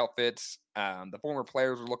Street outfits. The former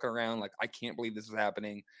players were looking around like, I can't believe this is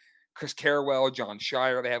happening. Chris Carrawell, John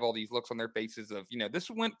Shire, they have all these looks on their faces of, this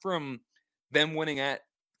went from them winning at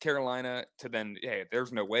Carolina to then, hey,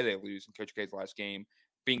 there's no way they lose in Coach K's last game,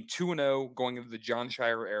 being 2-0 going into the John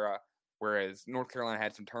Shire era, whereas North Carolina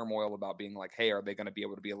had some turmoil about being like, hey, are they going to be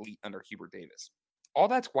able to be elite under Hubert Davis? All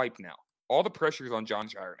that's wiped now. All the pressure is on John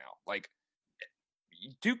Shire now. Like,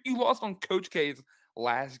 Duke, you lost on Coach K's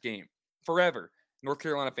last game. Forever, North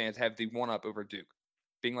Carolina fans have the one-up over Duke.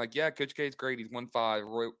 Being like, yeah, Coach K's great. He's won 5.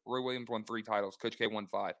 Roy Williams won 3 titles. Coach K won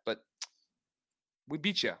 5. But we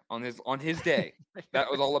beat you on his day. That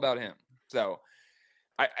was all about him. So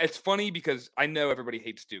it's funny because I know everybody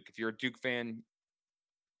hates Duke. If you're a Duke fan,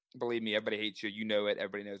 believe me, everybody hates you. You know it.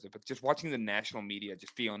 Everybody knows it. But just watching the national media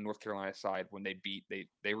just be on North Carolina's side when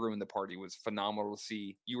they ruined the party was phenomenal to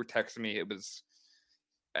see. You were texting me. It was,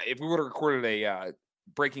 if we would have recorded a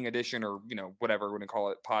breaking edition or, whatever we're going to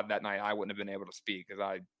call it, pod that night, I wouldn't have been able to speak because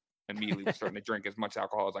I immediately was starting to drink as much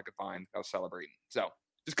alcohol as I could find. I was celebrating. So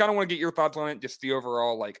just kind of want to get your thoughts on it. Just the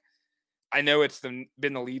overall, like, I know it's been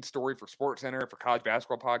the lead story for SportsCenter, for college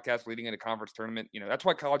basketball podcasts leading into conference tournament. That's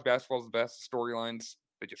why college basketball is the best. Storylines,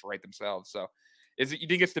 they just write themselves. So you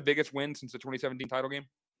think it's the biggest win since the 2017 title game?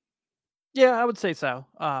 Yeah, I would say so.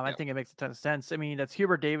 I think it makes a ton of sense. I mean, that's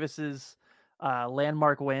Hubert Davis's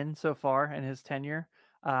landmark win so far in his tenure.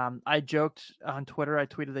 I joked on Twitter, I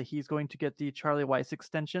tweeted that he's going to get the Charlie Weiss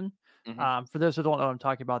extension. Mm-hmm. For those who don't know what I'm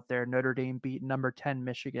talking about there, Notre Dame beat number 10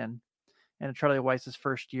 Michigan in Charlie Weiss's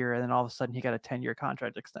first year, and then all of a sudden he got a 10-year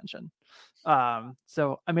contract extension.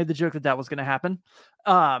 So I made the joke that was going to happen.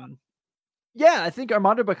 Yeah, I think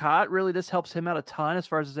Armando Bacot really just helps him out a ton as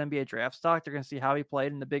far as his NBA draft stock. They're going to see how he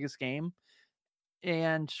played in the biggest game.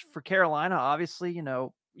 And for Carolina, obviously,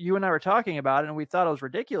 you and I were talking about it, and we thought it was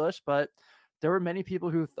ridiculous, but there were many people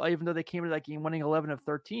who, even though they came into that game winning 11 of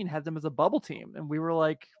 13, had them as a bubble team. And we were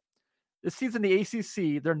like, this season, the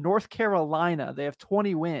ACC, they're North Carolina. They have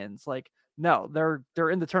 20 wins. Like, no, they're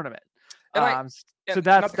in the tournament. So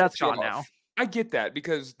that's gone now. I get that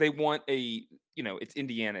because they want it's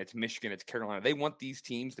Indiana, it's Michigan, it's Carolina. They want these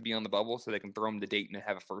teams to be on the bubble so they can throw them to Dayton and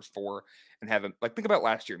have a first 4 and have them, like, think about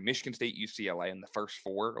last year, Michigan State, UCLA in the first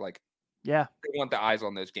 4. Like, yeah, they want the eyes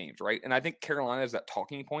on those games, right? And I think Carolina is that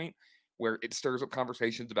talking point where it stirs up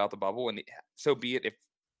conversations about the bubble. And so be it,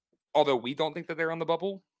 although we don't think that they're on the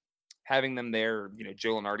bubble, having them there,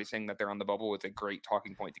 Joe Lunardi saying that they're on the bubble is a great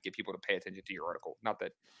talking point to get people to pay attention to your article. Not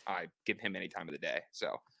that I give him any time of the day.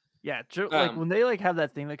 So yeah, like when they have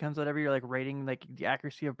that thing that comes out every year, like rating like the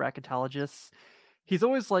accuracy of bracketologists, he's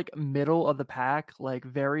always like middle of the pack, like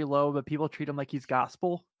very low, but people treat him like he's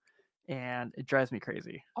gospel, and it drives me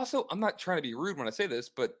crazy. Also, I'm not trying to be rude when I say this,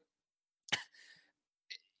 but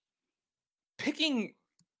picking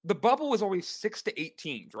the bubble is always 6 to 8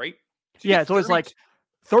 teams, right? So yeah, it's always like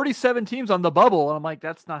 37 teams on the bubble, and I'm like,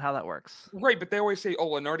 that's not how that works. Right, but they always say, oh,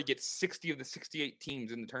 Lunardi gets 60 of the 68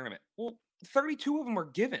 teams in the tournament. Well, 32 of them are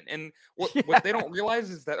given. And what they don't realize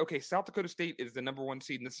is that, okay, South Dakota State is the number 1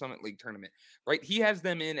 seed in the Summit League tournament, right? He has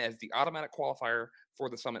them in as the automatic qualifier for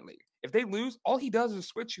the Summit League. If they lose, all he does is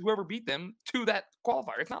switch whoever beat them to that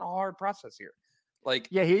qualifier. It's not a hard process here. Like,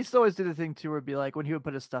 yeah, he used to always do the thing too, where it'd be like when he would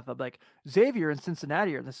put his stuff up, like Xavier and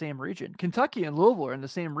Cincinnati are in the same region, Kentucky and Louisville are in the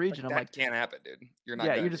same region. Like, I'm like, can't happen, dude. You're not.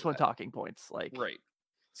 Yeah, you just want talking points, like right.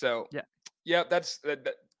 So yeah, that's that.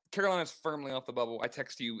 Carolina's firmly off the bubble. I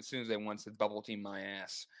text you as soon as they won, said bubble team my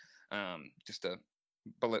ass, just to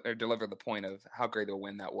deliver the point of how great a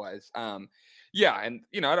win that was. Yeah, and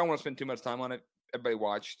I don't want to spend too much time on it. Everybody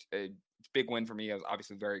watched. It's a big win for me. I was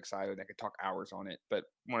obviously very excited. I could talk hours on it, but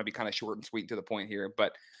I want to be kind of short and sweet to the point here.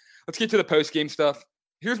 But let's get to the post game stuff.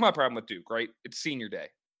 Here's my problem with Duke. Right, it's senior day.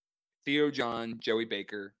 Theo John, Joey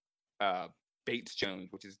Baker, Bates Jones,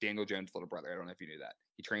 which is Daniel Jones' little brother. I don't know if you knew that.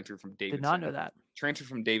 He transferred from Davidson. Did not know that. Transferred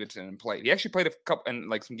from Davidson and played. He actually played a couple and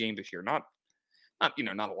like some games this year. Not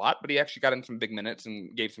a lot, but he actually got in some big minutes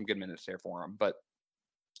and gave some good minutes there for him. But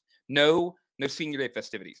no senior day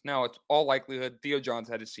festivities. Now, it's all likelihood Theo Johns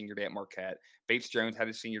had his senior day at Marquette. Bates Jones had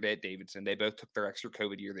his senior day at Davidson. They both took their extra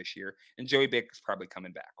COVID year this year. And Joey Baker's probably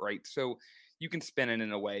coming back, right? So you can spin it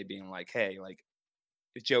in a way being like, hey, like,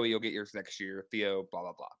 Joey, you'll get yours next year. Theo, blah,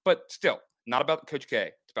 blah, blah. But still, not about Coach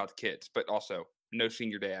K. It's about the kids. But also, no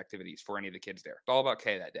senior day activities for any of the kids there. It's all about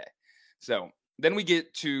K that day. So then we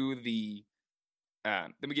get to the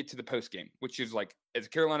Then we get to the post game, which is like, as a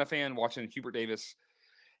Carolina fan watching Hubert Davis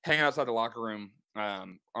hanging outside the locker room,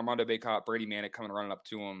 Armando Bacot, Brady Manick coming running up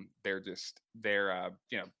to him. They're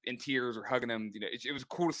in tears or hugging him. It was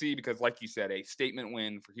cool to see because, like you said, a statement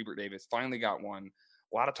win for Hubert Davis. Finally got one.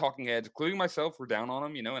 A lot of talking heads, including myself, were down on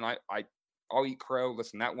him. And I'll eat crow.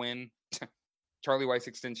 Listen, that win, Charlie Weiss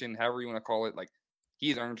extension, however you want to call it, like,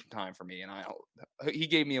 he's earned some time for me, and he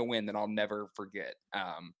gave me a win that I'll never forget.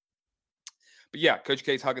 But yeah, Coach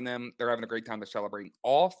K's hugging them. They're having a great time. They're celebrating.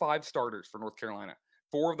 All 5 starters for North Carolina,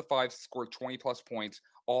 4 of the 5 scored 20-plus points.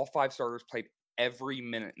 All 5 starters played every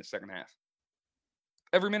minute in the second half.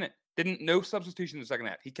 Every minute. No substitution in the second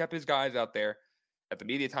half. He kept his guys out there. At the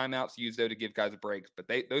media timeouts, used those to give guys a break. But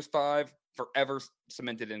those 5 forever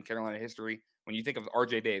cemented in Carolina history. When you think of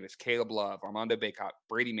R.J. Davis, Caleb Love, Armando Bacot,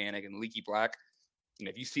 Brady Manick, and Leaky Black, and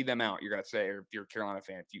if you see them out, you're going to say, or if you're a Carolina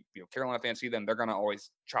fan, if you Carolina fans see them, they're going to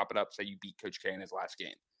always chop it up, say you beat Coach K in his last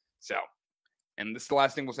game. So, and this is the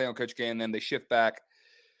last thing we'll say on Coach K, and then they shift back.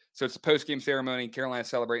 So it's a post-game ceremony. Carolina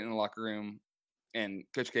celebrating in the locker room, and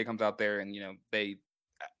Coach K comes out there, and,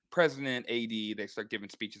 president, AD, they start giving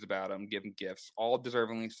speeches about him, giving gifts, all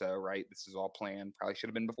deservingly so, right? This is all planned. Probably should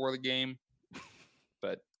have been before the game.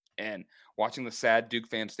 And watching the sad Duke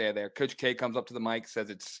fans stay there, Coach K comes up to the mic, says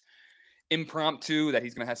it's impromptu, that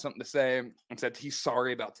he's going to have something to say, and said he's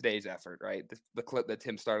sorry about today's effort, right? The clip that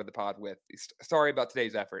Tim started the pod with, he's sorry about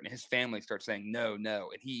today's effort, and his family starts saying, no,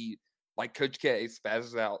 and he, like Coach K,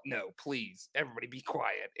 spazzes out, no, please, everybody be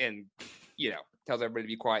quiet, and, tells everybody to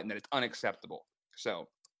be quiet, and that it's unacceptable. So,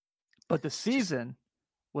 but the season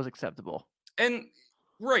was acceptable. And,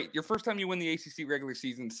 right, your first time you win the ACC regular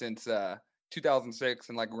season since 2006,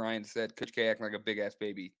 and like Ryan said, Coach K acting like a big-ass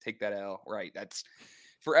baby, take that L, right? That's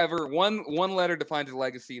forever. One letter defines his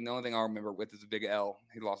legacy, and the only thing I'll remember with is a big L.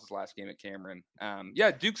 He lost his last game at Cameron.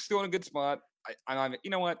 Duke's still in a good spot. You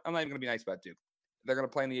know what? I'm not even going to be nice about Duke. They're going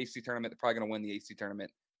to play in the ACC tournament. They're probably going to win the ACC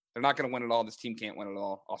tournament. They're not going to win it all. This team can't win it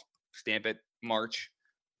all. I'll stamp it. March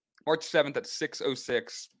 7th at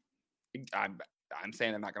 6:06. I'm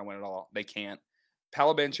saying they're not going to win it all. They can't.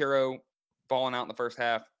 Paolo Banchero balling out in the first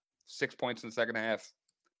half, 6 points in the second half.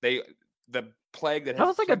 The plague that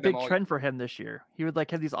was like a big trend for him this year. He would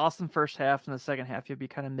have these awesome first half, and the second half he'd be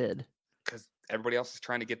kind of mid. Because everybody else is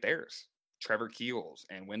trying to get theirs. Trevor Keels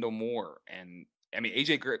and Wendell Moore, and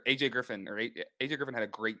AJ Griffin had a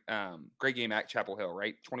great game at Chapel Hill,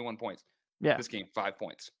 right? 21 points. Yeah. This game, 5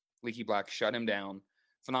 points. Leaky Black shut him down.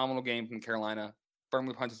 Phenomenal game from Carolina.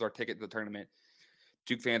 Firmly punches our ticket to the tournament.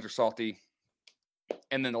 Duke fans are salty.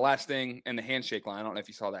 And then the last thing, and the handshake line, I don't know if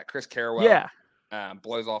you saw that. Chris Carrawell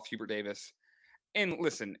blows off Hubert Davis. And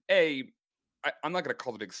listen, I'm not going to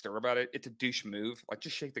call the big stir about it. It's a douche move. Like,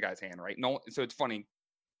 just shake the guy's hand, right? No, so it's funny.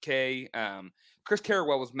 Chris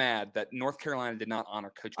Carrawell was mad that North Carolina did not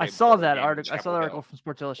honor Coach K. I saw that article. I saw the article from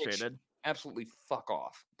Sports Illustrated. Absolutely fuck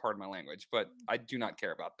off. Pardon my language, but I do not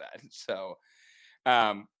care about that. So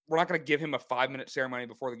we're not going to give him a 5-minute ceremony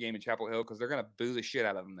before the game in Chapel Hill because they're going to boo the shit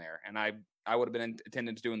out of him there. And I would have been in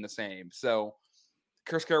attendance doing the same. So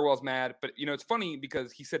Chris Carrawell's mad, but it's funny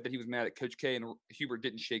because he said that he was mad at Coach K and Hubert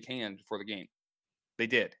didn't shake hands before the game. They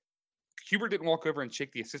did. Hubert didn't walk over and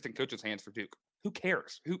shake the assistant coach's hands for Duke. Who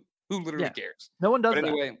cares? Who literally cares? No one does that. But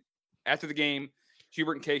anyway, after the game,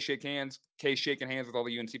 Hubert and Kay shake hands. Kay's shaking hands with all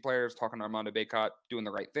the UNC players, talking to Armando Bacot, doing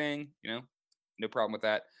the right thing. No problem with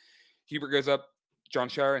that. Hubert goes up. John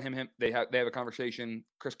Shire and him, they have a conversation.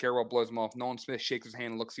 Chris Carrawell blows him off. Nolan Smith shakes his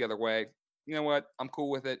hand and looks the other way. You know what? I'm cool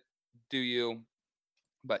with it. Do you?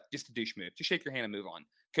 But just a douche move. Just shake your hand and move on.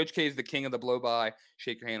 Coach K is the king of the blow-by.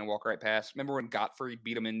 Shake your hand and walk right past. Remember when Godfrey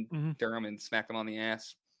beat him in Durham and smacked him on the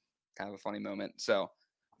ass? Kind of a funny moment. So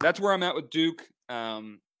that's where I'm at with Duke.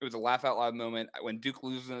 It was a laugh-out-loud moment. When Duke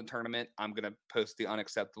loses in the tournament, I'm going to post the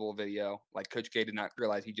unacceptable video. Like, Coach K did not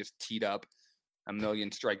realize he just teed up a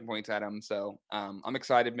million striking points at him. So I'm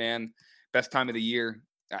excited, man. Best time of the year.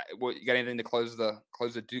 You got anything to close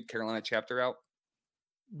the Duke Carolina chapter out?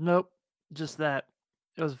 Nope. Just that.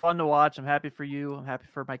 It was fun to watch. I'm happy for you. I'm happy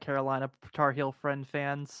for my Carolina Tar Heel friend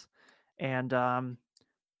fans. And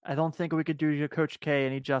I don't think we could do Coach K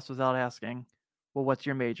any justice without asking, well, what's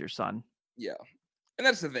your major, son? Yeah. And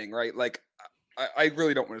that's the thing, right? Like, I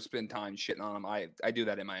really don't want to spend time shitting on him. I do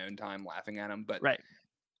that in my own time, laughing at him. But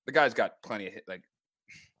the guy's got plenty of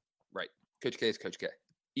right. Coach K is Coach K.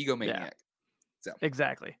 Egomaniac. Yeah. So.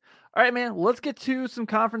 Exactly. All right, man. Let's get to some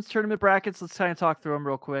conference tournament brackets. Let's kind of talk through them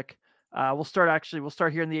real quick. We'll start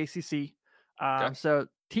here in the ACC. Okay. So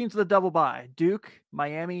teams with a double bye: Duke,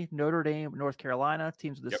 Miami, Notre Dame, North Carolina.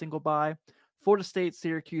 Teams with a single bye: Florida State,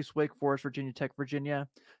 Syracuse, Wake Forest, Virginia Tech, Virginia.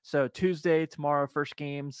 So Tuesday, tomorrow, first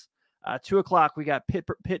games. 2 o'clock, we got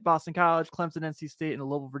Pitt, Boston College, Clemson, NC State, and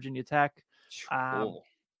Louisville, Virginia Tech.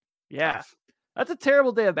 Yeah, Tough. that's a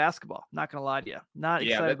terrible day of basketball. Not gonna lie to you. Not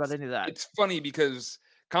excited about any of that. It's funny because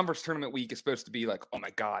conference tournament week is supposed to be like, oh my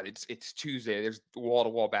God, it's Tuesday. There's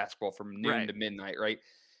wall-to-wall basketball from noon to midnight, right?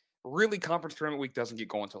 Really, conference tournament week doesn't get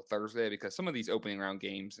going until Thursday because some of these opening round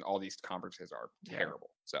games and all these conferences are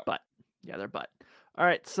terrible. So, they're butt. All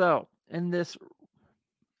right, so in this,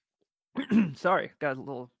 sorry, got a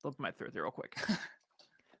little lump in my throat there real quick.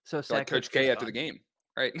 So like Coach K after the game,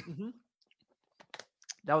 right? Mm-hmm.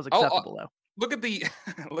 That was acceptable though. Look at the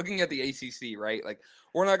looking at the ACC, right? Like,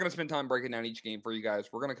 we're not going to spend time breaking down each game for you guys.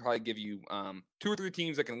 We're going to probably give you 2 or 3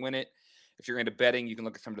 teams that can win it. If you're into betting, you can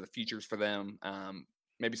look at some of the futures for them.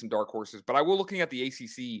 Maybe some dark horses. But I will, looking at the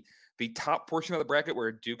ACC, the top portion of the bracket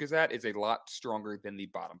where Duke is at is a lot stronger than the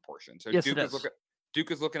bottom portion. So yes,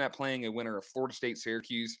 Duke is looking at playing a winner of Florida State,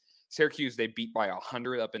 Syracuse. Syracuse, they beat by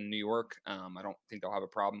 100 up in New York. I don't think they'll have a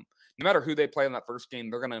problem. No matter who they play in that first game,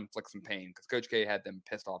 they're going to inflict some pain because Coach K had them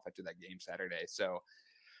pissed off after that game Saturday. So,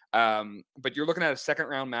 but you're looking at a second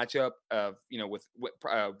round matchup of, with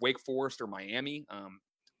Wake Forest or Miami.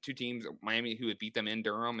 2 teams, Miami, who had beat them in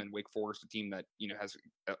Durham, and Wake Forest, a team that, has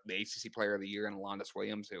the ACC Player of the Year and Alondas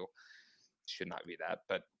Williams, who should not be that,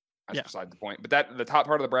 but that's beside the point. But the top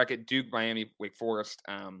part of the bracket, Duke, Miami, Wake Forest,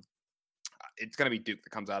 it's going to be Duke that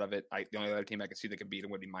comes out of it. The only other team I can see that could beat them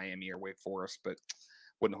would be Miami or Wake Forest, but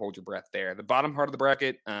wouldn't hold your breath there. The bottom part of the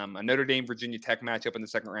bracket, a Notre Dame, Virginia Tech matchup in the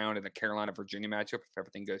second round, and a Carolina, Virginia matchup if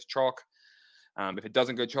everything goes chalk. If it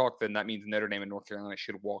doesn't go chalk, then that means Notre Dame and North Carolina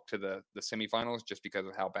should walk to the semifinals just because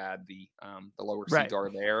of how bad the lower seeds are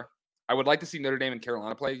there. I would like to see Notre Dame and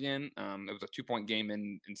Carolina play again. It was a 2-point game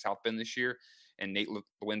in South Bend this year, and Nate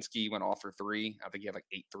Lewinsky went off for 3. I think he had like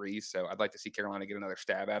 8 threes, so I'd like to see Carolina get another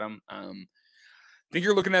stab at him. I think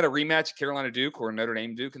you're looking at a rematch, Carolina-Duke or Notre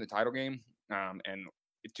Dame-Duke in the title game, and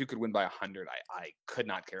if Duke could win by 100, I could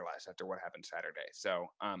not care less after what happened Saturday. So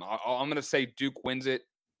I'm going to say Duke wins it.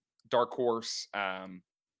 Dark horse,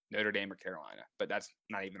 Notre Dame or Carolina, but that's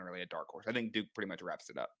not even really a dark horse. I think Duke pretty much wraps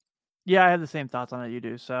it up. Yeah, I have the same thoughts on it you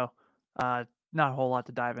do. So not a whole lot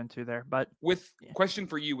to dive into there. But question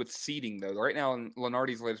for you with seeding though, right now in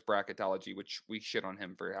Lenardi's latest bracketology, which we shit on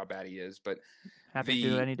him for how bad he is, but happy to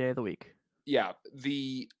do any day of the week. Yeah,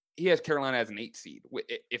 he has Carolina as an 8 seed.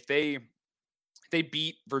 If they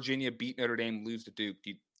beat Virginia, beat Notre Dame, lose to Duke,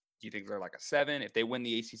 do you think they're like a 7? If they win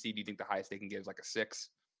the ACC, do you think the highest they can get is like a 6?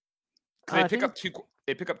 They pick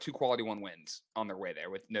up 2 quality 1 wins on their way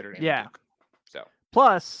there with Notre Dame. Yeah. And Duke. So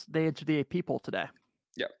plus they entered the AP poll today.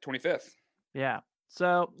 Yeah, 25th. Yeah.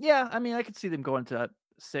 So yeah, I mean, I could see them going to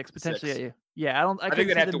 6 potentially. 6. Yeah, I think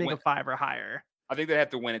they'd have to being a 5 or higher. I think they'd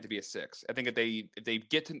have to win it to be a 6. I think if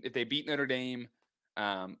they beat Notre Dame,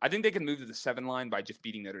 I think they can move to the 7 line by just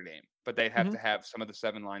beating Notre Dame, but they'd have to have some of the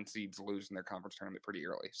 7 line seeds lose in their conference tournament pretty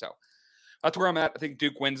early. So that's where I'm at. I think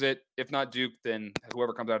Duke wins it. If not Duke, then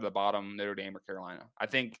whoever comes out of the bottom, Notre Dame or Carolina. I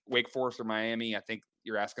think Wake Forest or Miami. I think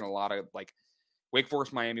you're asking a lot of like Wake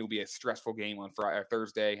Forest, Miami will be a stressful game on Friday or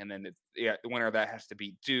Thursday, and then the winner of that has to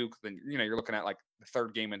beat Duke. Then you're looking at like the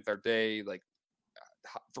third game and third day, like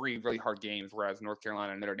 3 really hard games. Whereas North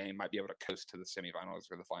Carolina and Notre Dame might be able to coast to the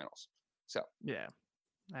semifinals or the finals. So yeah,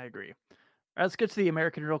 I agree. Let's get to the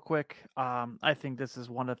American real quick. I think this is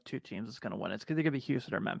one of 2 teams that's going to win. It's going to be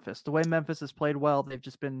Houston or Memphis. The way Memphis has played well, they've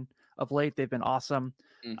just been of late. They've been awesome.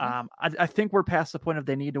 Mm-hmm. I think we're past the point of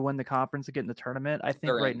they need to win the conference to get in the tournament. I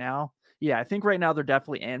think right now they're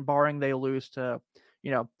definitely in, barring they lose to,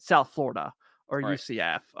 South Florida or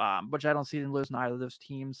UCF, which I don't see them losing either of those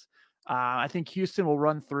teams. I think Houston will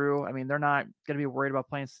run through. I mean, they're not going to be worried about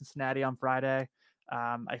playing Cincinnati on Friday.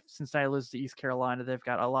 Cincinnati loses to East Carolina, they've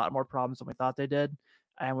got a lot more problems than we thought they did,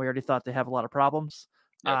 and we already thought they have a lot of problems.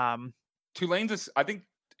 Yep. Tulane's I think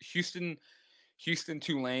Houston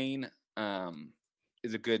Tulane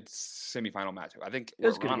is a good semifinal matchup. I think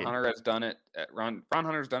Ron Hunter has done it. Ron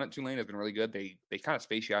Hunter's done it. Tulane has been really good. They kind of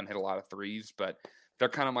space you out and hit a lot of threes, but they're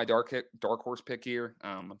kind of my dark horse pick here.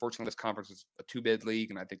 Unfortunately, this conference is a 2-bid league,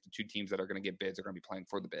 and I think the 2 teams that are going to get bids are going to be playing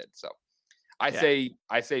for the bid. So I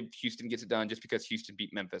say Houston gets it done just because Houston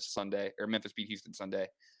beat Memphis Sunday, or Memphis beat Houston Sunday.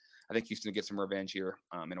 I think Houston will get some revenge here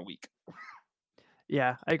in a week.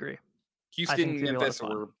 Yeah, I agree. Houston, Memphis,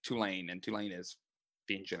 or Tulane, and Tulane is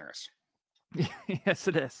being generous. Yes,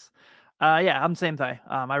 it is. Yeah, I'm the same thing.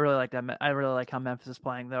 I really like that. I really like how Memphis is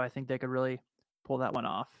playing, though. I think they could really pull that one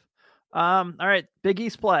off. All right, Big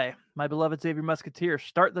East play. My beloved Xavier Musketeers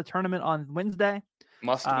start the tournament on Wednesday.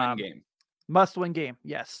 Must-win game. Must-win game,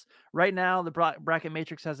 yes. Right now, the bracket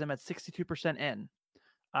matrix has them at 62% in.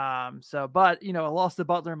 But a loss to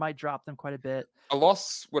Butler might drop them quite a bit. A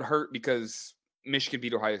loss would hurt because Michigan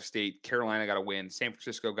beat Ohio State, Carolina got to win, San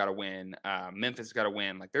Francisco got to win, Memphis got to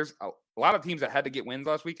win. Like there's a lot of teams that had to get wins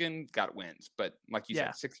last weekend got wins, but like you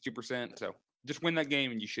said, 62%. So just win that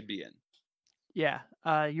game and you should be in. Yeah,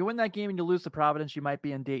 you win that game and you lose to Providence, you might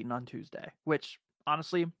be in Dayton on Tuesday, which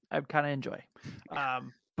honestly I kind of enjoy.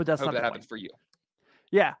 But that's Hope not that the happens point. for you.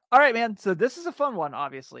 Yeah. All right, man. So this is a fun one,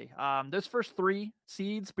 obviously. Those first 3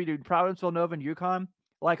 seeds between Providence, Villanova, and UConn,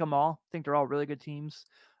 like them all. I think they're all really good teams.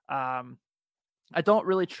 I don't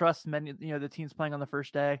really trust many, the teams playing on the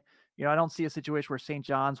first day. I don't see a situation where St.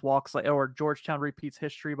 John's walks or Georgetown repeats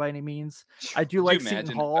history by any means. I do like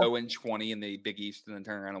Seton Hall. 0-20 in the Big East and then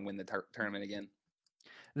turn around and win the tournament again.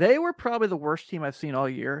 They were probably the worst team I've seen all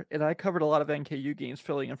year, and I covered a lot of NKU games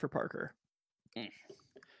filling in for Parker.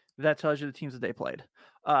 That tells you the teams that they played.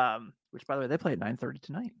 Which, by the way, they played 9:30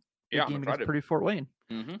 tonight. Yeah, game against Purdue Fort Wayne.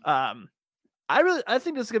 Mm-hmm. I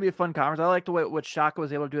think this is gonna be a fun conference. I like the way what Shaka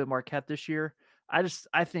was able to do at Marquette this year. I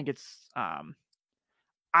think it's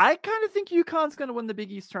I kind of think UConn's going to win the Big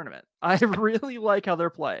East tournament. I really like how they're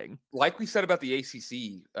playing. Like we said about the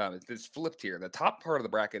ACC, it's flipped here. The top part of the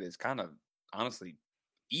bracket is kind of honestly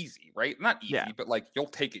easy, right? Not easy, but like you'll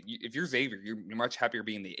take it. If you're Xavier, you're much happier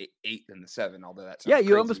being the 8 than the 7. Although that's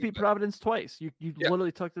you almost beat Providence twice. You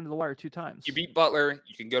literally took them to the wire 2 times. You beat Butler.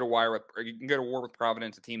 You can go to war with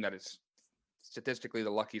Providence, a team that is statistically the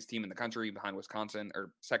luckiest team in the country behind Wisconsin,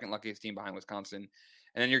 or second luckiest team behind Wisconsin.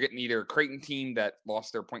 And then you're getting either a Creighton team that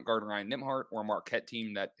lost their point guard Ryan Nembhard or a Marquette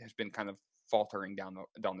team that has been kind of faltering down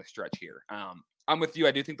the stretch here. I'm with you.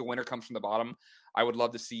 I do think the winner comes from the bottom. I would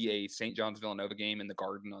love to see a St. John's Villanova game in the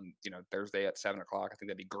Garden on Thursday at 7:00. I think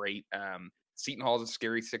that'd be great. Seton Hall is a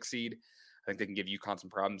scary 6 seed. I think they can give UConn some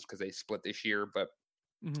problems because they split this year. But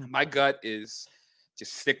my gut is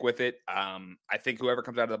just stick with it. I think whoever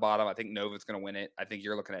comes out of the bottom, I think Nova's going to win it. I think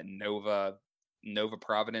you're looking at Nova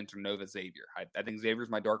Providence or Nova Xavier. I think Xavier's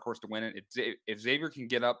my dark horse to win it. If Xavier can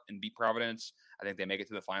get up and beat Providence, I think they make it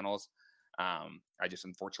to the finals. I just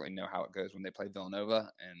unfortunately know how it goes when they play Villanova,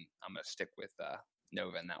 and I'm going to stick with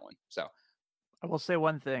Nova in that one. So I will say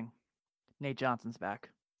one thing. Nate Johnson's back.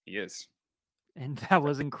 He is. And that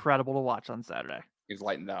was incredible to watch on Saturday. He was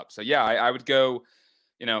lightened up. So, yeah, I would go,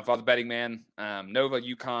 if I was a betting man, Nova,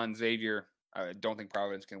 UConn, Xavier. I don't think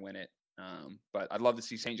Providence can win it. But I'd love to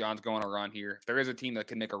see St. John's go on a run here. If there is a team that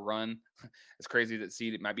can make a run, it's crazy that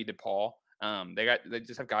seed it might be DePaul. They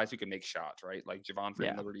just have guys who can make shots, right? Like Javon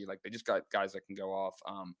from Liberty. Like they just got guys that can go off.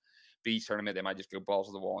 Big East tournament, they might just go balls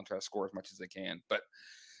to the wall and try to score as much as they can. But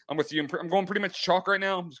I'm with you. I'm going pretty much chalk right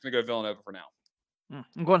now. I'm just going to go Villanova for now.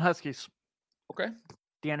 I'm going Huskies. Okay.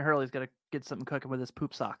 Dan Hurley's got to get something cooking with his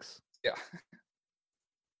poop socks. Yeah.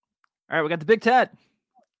 All right, we got the Big Ten.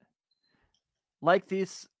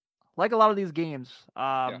 Like a lot of these games,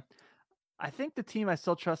 I think the team I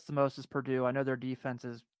still trust the most is Purdue. I know their defense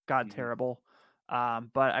has gotten terrible,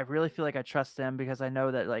 but I really feel like I trust them because I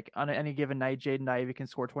know that like on any given night, Jaden Ivey can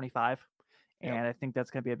score 25, and I think that's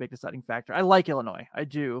going to be a big deciding factor. I like Illinois, I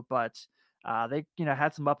do, but they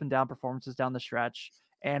had some up and down performances down the stretch,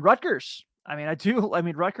 and Rutgers.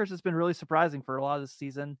 Rutgers has been really surprising for a lot of this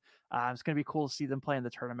season. It's going to be cool to see them play in the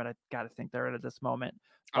tournament. I got to think they're in at this moment,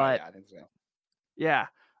 but I think so. Yeah.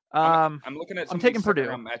 I'm looking at some I'm taking Purdue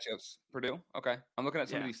matchups. Purdue. Okay. I'm looking at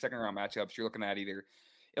some of these second round matchups. You're looking at either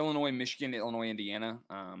Illinois, Michigan, Illinois, Indiana.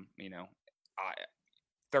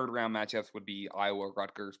 Third round matchups would be Iowa,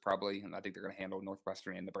 Rutgers, probably. And I think they're going to handle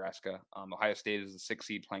Northwestern and Nebraska. Ohio State is the 6th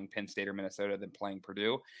seed playing Penn State or Minnesota, then playing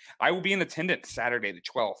Purdue. I will be in attendance Saturday, the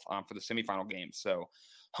 12th, for the semifinal game. So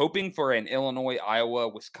hoping for an Illinois, Iowa,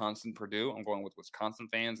 Wisconsin, Purdue. I'm going with Wisconsin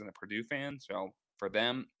fans and the Purdue fans. So for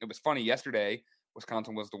them, it was funny yesterday.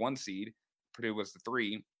 Wisconsin was the 1 seed. Purdue was the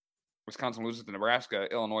 3. Wisconsin loses to Nebraska.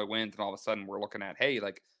 Illinois wins, and all of a sudden we're looking at, hey,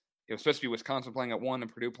 like it was supposed to be Wisconsin playing at 1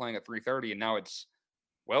 and Purdue playing at 3:30, and now it's,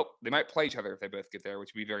 well, they might play each other if they both get there,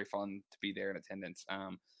 which would be very fun to be there in attendance.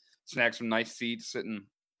 Snag some nice seats sitting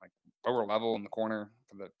like lower level in the corner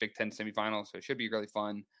for the Big Ten semifinals, so it should be really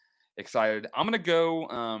fun. Excited. I'm gonna go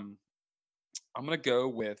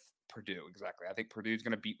with Purdue. Exactly. I think Purdue's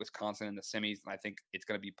going to beat Wisconsin in the semis, and I think it's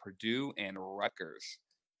going to be Purdue and Rutgers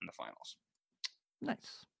in the finals.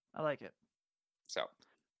 Nice. I like it. So,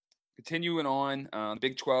 continuing on,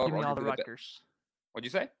 Big 12. Give me all the Rutgers. What'd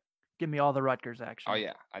you say? Give me all the Rutgers action. Oh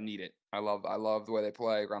yeah, I need it. I love the way they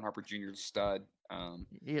play. Ron Harper Jr. is a stud.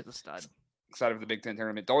 He is a stud. Excited for the Big Ten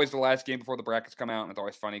tournament. It's always the last game before the brackets come out, and it's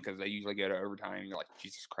always funny because they usually go to overtime. And you're like,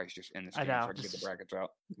 Jesus Christ, just end this game so I can get the brackets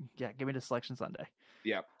out. Yeah, give me the Selection Sunday.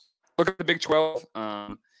 Yeah. Look at the Big 12.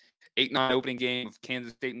 8-9 opening game of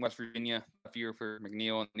Kansas State and West Virginia. Tough year for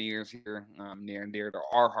McNeil and the ears here, near and dear to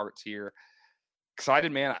our hearts here.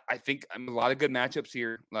 Excited, man. I think a lot of good matchups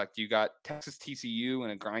here. Like you got Texas TCU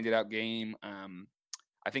in a grinded out game.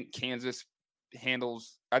 I think Kansas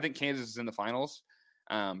is in the finals.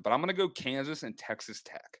 But I'm going to go Kansas and Texas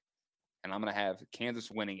Tech. And I'm going to have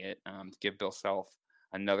Kansas winning it to give Bill Self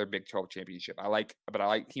another Big 12 championship. I like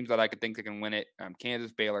teams that I could think that can win it.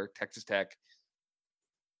 Kansas, Baylor, Texas Tech.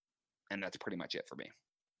 And that's pretty much it for me.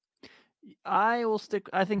 I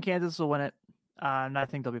think Kansas will win it. And I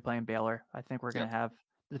think they'll be playing Baylor. I think we're going to have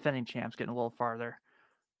the defending champs getting a little farther.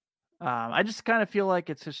 I just kind of feel like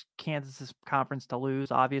it's just Kansas's conference to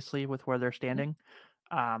lose, obviously, with where they're standing.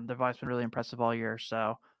 They've always been really impressive all year,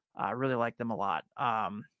 so I really like them a lot.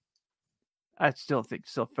 I still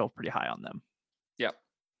feel pretty high on them. Yeah.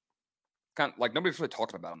 Kind of like nobody's really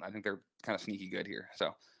talking about them. I think they're kind of sneaky good here.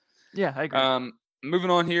 So yeah, I agree.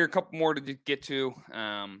 Moving on here, a couple more to get to.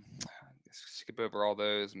 Skip over all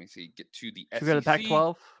those. Let me see. Get to the SEC. Should we go to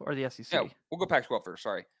Pac-12 or the SEC? Yeah, we'll go Pac-12 first.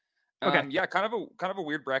 Sorry. Okay. Yeah, kind of a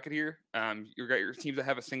weird bracket here. You got your teams that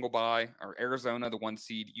have a single bye, are Arizona, the 1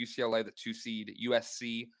 seed, UCLA, the 2 seed,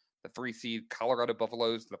 USC, the 3 seed, Colorado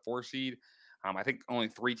Buffaloes, the 4 seed. I think only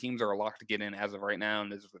 3 teams are locked to get in as of right now,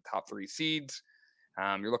 and these are the top 3 seeds.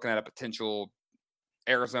 You're looking at a potential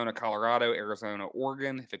Arizona, Colorado, Arizona,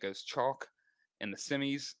 Oregon if it goes chalk in the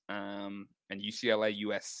semis, and UCLA,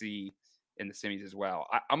 USC in the semis as well.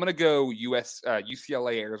 I'm going to go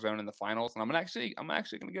UCLA, Arizona in the finals, and I'm actually going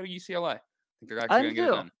to go to UCLA. I think they're actually going to get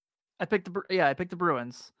it done. I picked the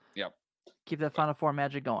Bruins. Yep. Keep that Final Four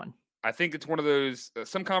magic going. I think it's one of those,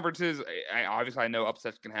 some conferences, obviously I know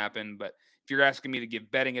upsets can happen, but if you're asking me to give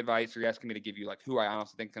betting advice, or you're asking me to give you like who I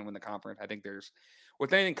honestly think can win the conference, I think there's,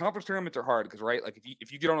 with anything, conference tournaments are hard because, right, like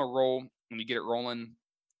if you get on a roll and you get it rolling,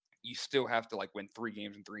 you still have to like win 3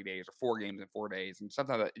 games in 3 days or 4 games in 4 days. And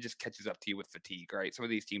sometimes it just catches up to you with fatigue, right? Some of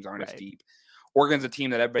these teams aren't as deep. Oregon's a team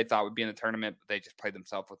that everybody thought would be in the tournament, but they just played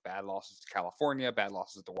themselves with bad losses to California, bad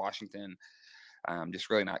losses to Washington. Just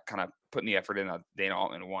really not kind of putting the effort in Dana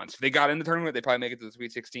Altman once. If they got in the tournament, they probably make it to the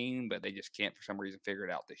Sweet 16, but they just can't for some reason figure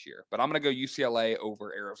it out this year. But I'm going to go UCLA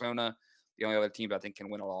over Arizona. The only other teams I think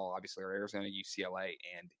can win it all, obviously, are Arizona, UCLA,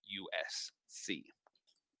 and USC.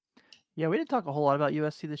 Yeah, we didn't talk a whole lot about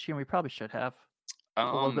USC this year, and we probably should have a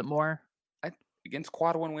little bit more. Against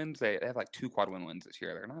quad 1 wins, they have like 2 quad 1 wins this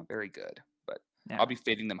year. They're not very good, but I'll be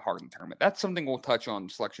fading them hard in the tournament. That's something we'll touch on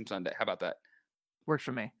Selection Sunday. How about that? Works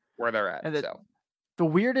for me. Where they're at. And the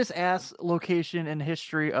weirdest ass location in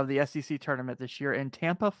history of the SEC tournament this year in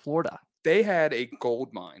Tampa, Florida. They had a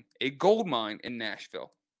gold mine in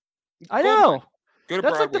Nashville. I know. Go to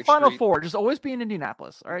That's Broadway like the Final Street. Four. Just always be in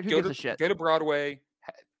Indianapolis. All right, who gives a shit? Go to Broadway,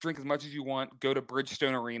 drink as much as you want, go to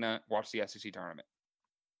Bridgestone Arena, watch the SEC tournament.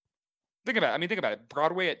 Think about it.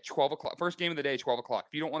 Broadway at 12 o'clock. First game of the day, 12 o'clock.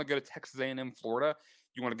 If you don't want to go to Texas A&M, Florida,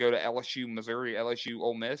 you want to go to LSU, Missouri, LSU,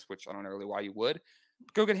 Ole Miss, which I don't know really why you would.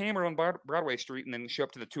 Go get hammered on Broadway Street and then show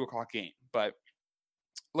up to the 2 o'clock game. But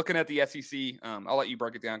looking at the SEC, I'll let you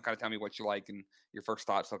break it down, kind of tell me what you like and your first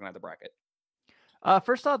thoughts looking at the bracket.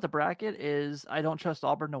 First thought, the bracket is I don't trust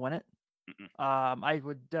Auburn to win it. I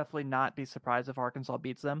would definitely not be surprised if Arkansas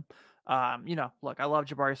beats them. Look, I love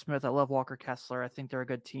Jabari Smith. I love Walker Kessler. I think they're a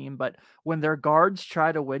good team, but when their guards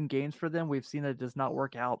try to win games for them, we've seen that it does not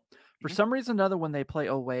work out. For some reason or another, when they play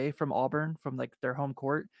away from Auburn, from like their home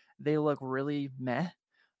court, they look really meh.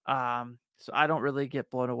 So I don't really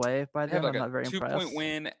get blown away by them. I'm not very impressed. 2-point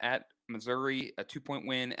win at Missouri, a 2-point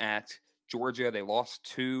win at Georgia. They lost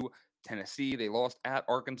to Tennessee. They lost at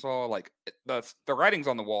Arkansas. Like the writing's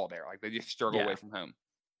on the wall there. Like they just struggle away from home.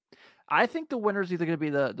 I think the winner's either going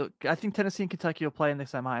to be I think Tennessee and Kentucky will play in the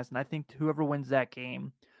semis, and I think whoever wins that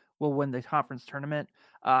game will win the conference tournament.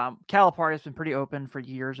 Calipari has been pretty open for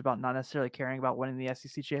years about not necessarily caring about winning the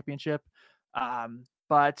SEC championship.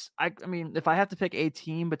 But I mean, if I have to pick a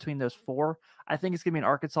team between those 4, I think it's going to be an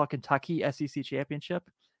Arkansas, Kentucky SEC championship.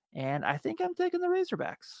 And I think I'm taking the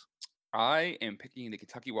Razorbacks. I am picking the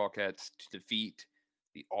Kentucky Wildcats to defeat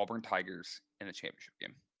the Auburn Tigers in the championship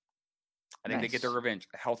game. I think they get their revenge.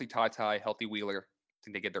 A healthy Ty, healthy Wheeler. I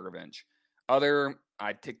think they get their revenge.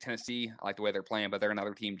 I'd take Tennessee. I like the way they're playing, but they're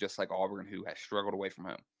another team just like Auburn who has struggled away from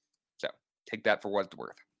home. So take that for what it's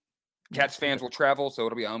worth. Cats fans will travel, so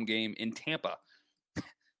it'll be a home game in Tampa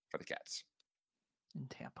for the Cats. In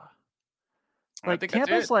Tampa. Like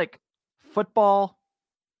Tampa's like football,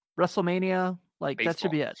 WrestleMania. Like baseball. That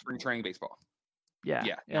should be it. Spring training baseball. Yeah.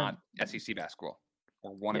 Not SEC basketball.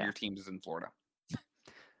 Or one of your teams is in Florida.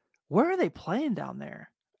 Where are they playing down there?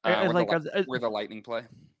 Where the Lightning play.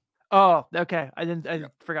 Oh, okay. I Yeah.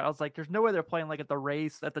 forgot. I was like, there's no way they're playing like at the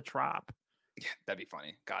race at the Trop. Yeah, that'd be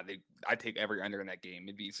funny. God, I'd take every under in that game.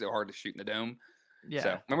 It'd be so hard to shoot in the dome. Yeah.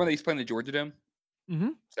 So remember they used to play in the Georgia Dome? Mm-hmm.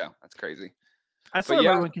 So that's crazy. I still But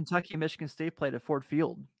remember yeah. when Kentucky and Michigan State played at Ford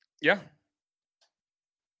Field. Yeah.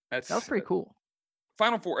 That was pretty cool.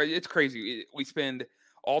 Final Four. It's crazy. We spend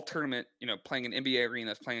all tournament, playing in NBA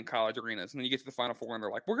arenas, playing in college arenas, and then you get to the Final Four, and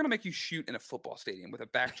they're like, "We're going to make you shoot in a football stadium with a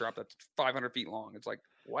backdrop that's 500 feet long." It's like,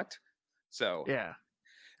 what? So Yeah.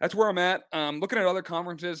 that's where I'm at. Looking at other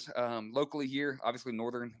conferences locally here, obviously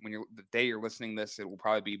Northern. The day you're listening to this, it will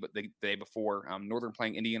probably be, but the day before, Northern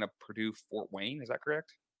playing Indiana, Purdue, Fort Wayne. Is that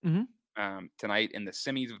correct? Mm-hmm. Tonight in the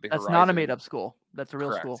semis of the That's Horizon. not a made-up school. That's a real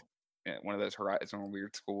Correct. school. Yeah, one of those Horizon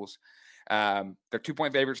weird schools. They're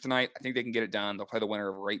 2-point favorites tonight. I think they can get it done. They'll play the winner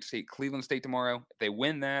of Wright State, Cleveland State tomorrow. If they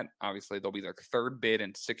win that, obviously they'll be their third bid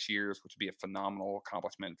in 6 years, which would be a phenomenal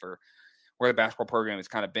accomplishment for where the basketball program has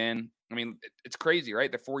kind of been. I mean, it's crazy,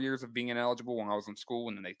 right? The 4 years of being ineligible when I was in school,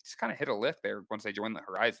 and then they just kind of hit a lift there once they joined the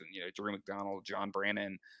Horizon. Drew McDonald, John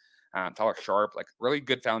Brannon, Tyler Sharp, like really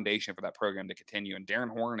good foundation for that program to continue. And Darren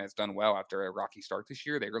Horn has done well after a rocky start this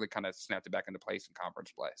year. They really kind of snapped it back into place in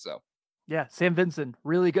conference play. So yeah, Sam Vincent,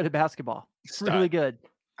 really good at basketball. Really good.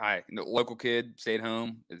 Local kid, stayed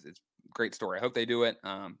home. It's a great story. I hope they do it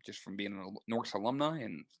just from being a Norse alumni.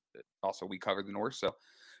 And also we covered the Norse. So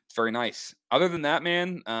it's very nice. Other than that,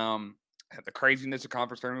 man, the craziness of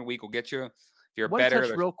conference tournament week will get you. If you're better.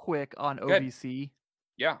 Touch real quick on OVC.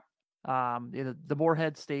 Yeah. The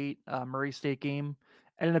Moorhead State, Murray State game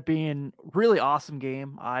ended up being a really awesome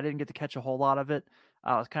game. I didn't get to catch a whole lot of it.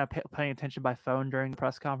 I was kind of paying attention by phone during the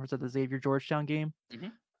press conference of the Xavier Georgetown game.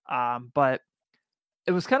 Mm-hmm. But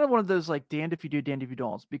it was kind of one of those like damned if you do, damned if you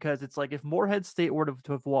don't, because it's like if Moorhead State were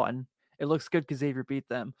to have won, it looks good because Xavier beat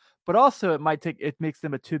them. But also it makes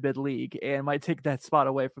them a 2-bid league and might take that spot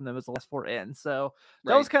away from them as the last 4 in. So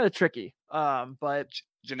that was kind of tricky. But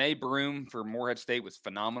Janae Broom for Moorhead State was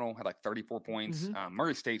phenomenal. Had like 34 points. Mm-hmm.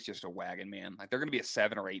 Murray State's just a wagon, man. Like they're going to be a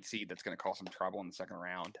 7 or 8 seed that's going to cause some trouble in the second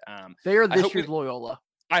round. They are this year's Loyola.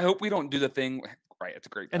 I hope we don't do the thing. Right, it's a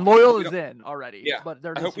great. And Loyola's in already. Yeah, but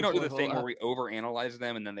I hope we don't do the thing where we overanalyze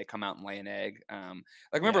them and then they come out and lay an egg.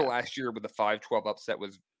 Remember last year with the 5-12 upset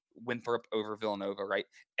was Winthrop over Villanova, right?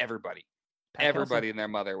 Everybody and their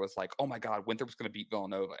mother was like, "Oh my God, Winthrop's going to beat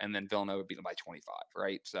Villanova," and then Villanova beat them by 25,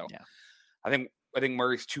 right? So, I think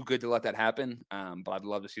Murray's too good to let that happen. But I'd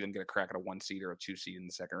love to see them get a crack at a 1 seed or a 2 seed in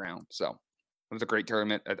the second round. So it was a great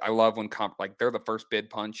tournament. I love when they're the first bid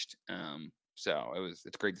punched. So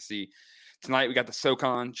it's great to see. Tonight we got the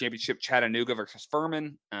SoCon Championship, Chattanooga versus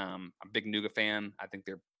Furman. I'm a big Nooga fan. I think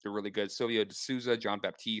they're really good. Silvio D'Souza, John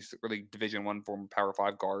Baptiste, really Division I former Power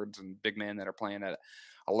 5 guards and big men that are playing at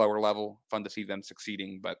a lower level. Fun to see them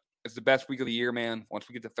succeeding. But it's the best week of the year, man. Once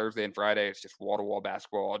we get to Thursday and Friday, it's just wall-to-wall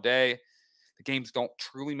basketball all day. The games don't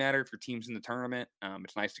truly matter if your team's in the tournament.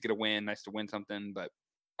 It's nice to get a win, nice to win something, but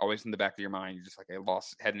always in the back of your mind, you're just like, a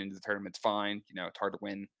loss heading into the tournament's fine. It's hard to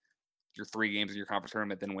win your 3 games in your conference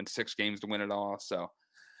tournament, then win 6 games to win it all. So,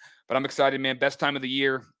 but I'm excited, man. Best time of the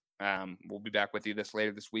year. We'll be back with you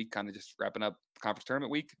later this week, kind of just wrapping up conference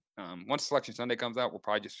tournament week. Once Selection Sunday comes out, we'll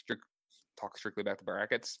probably just talk strictly about the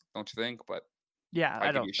brackets, don't you think? But yeah,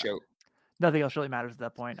 I don't. Nothing else really matters at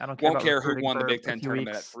that point. I don't care. Won't care who won the Big Ten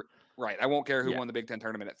tournament at 3. Right. I won't care who won the Big Ten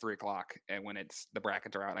tournament at 3:00, and when the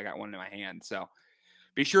brackets are out, and I got one in my hand. So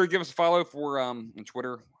be sure to give us a follow for on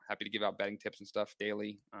Twitter. Happy to give out betting tips and stuff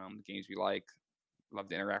daily. The games we like. Love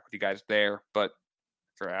to interact with you guys there. But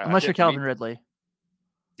unless you're Calvin Ridley.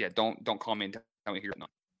 Yeah, don't call me and tell me here. No.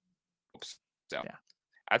 Oops. So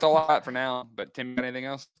that's all I got for now. But Tim, got anything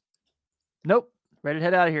else? Nope. Ready to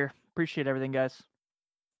head out of here. Appreciate everything, guys.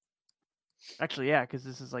 Actually, yeah, because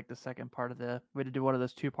this is like the second part of we had to do one of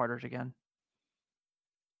those 2-parters again.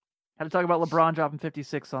 Had to talk about LeBron dropping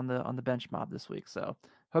 56 on the bench mob this week. So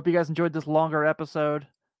hope you guys enjoyed this longer episode.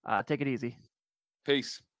 Take it easy.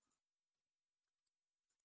 Peace.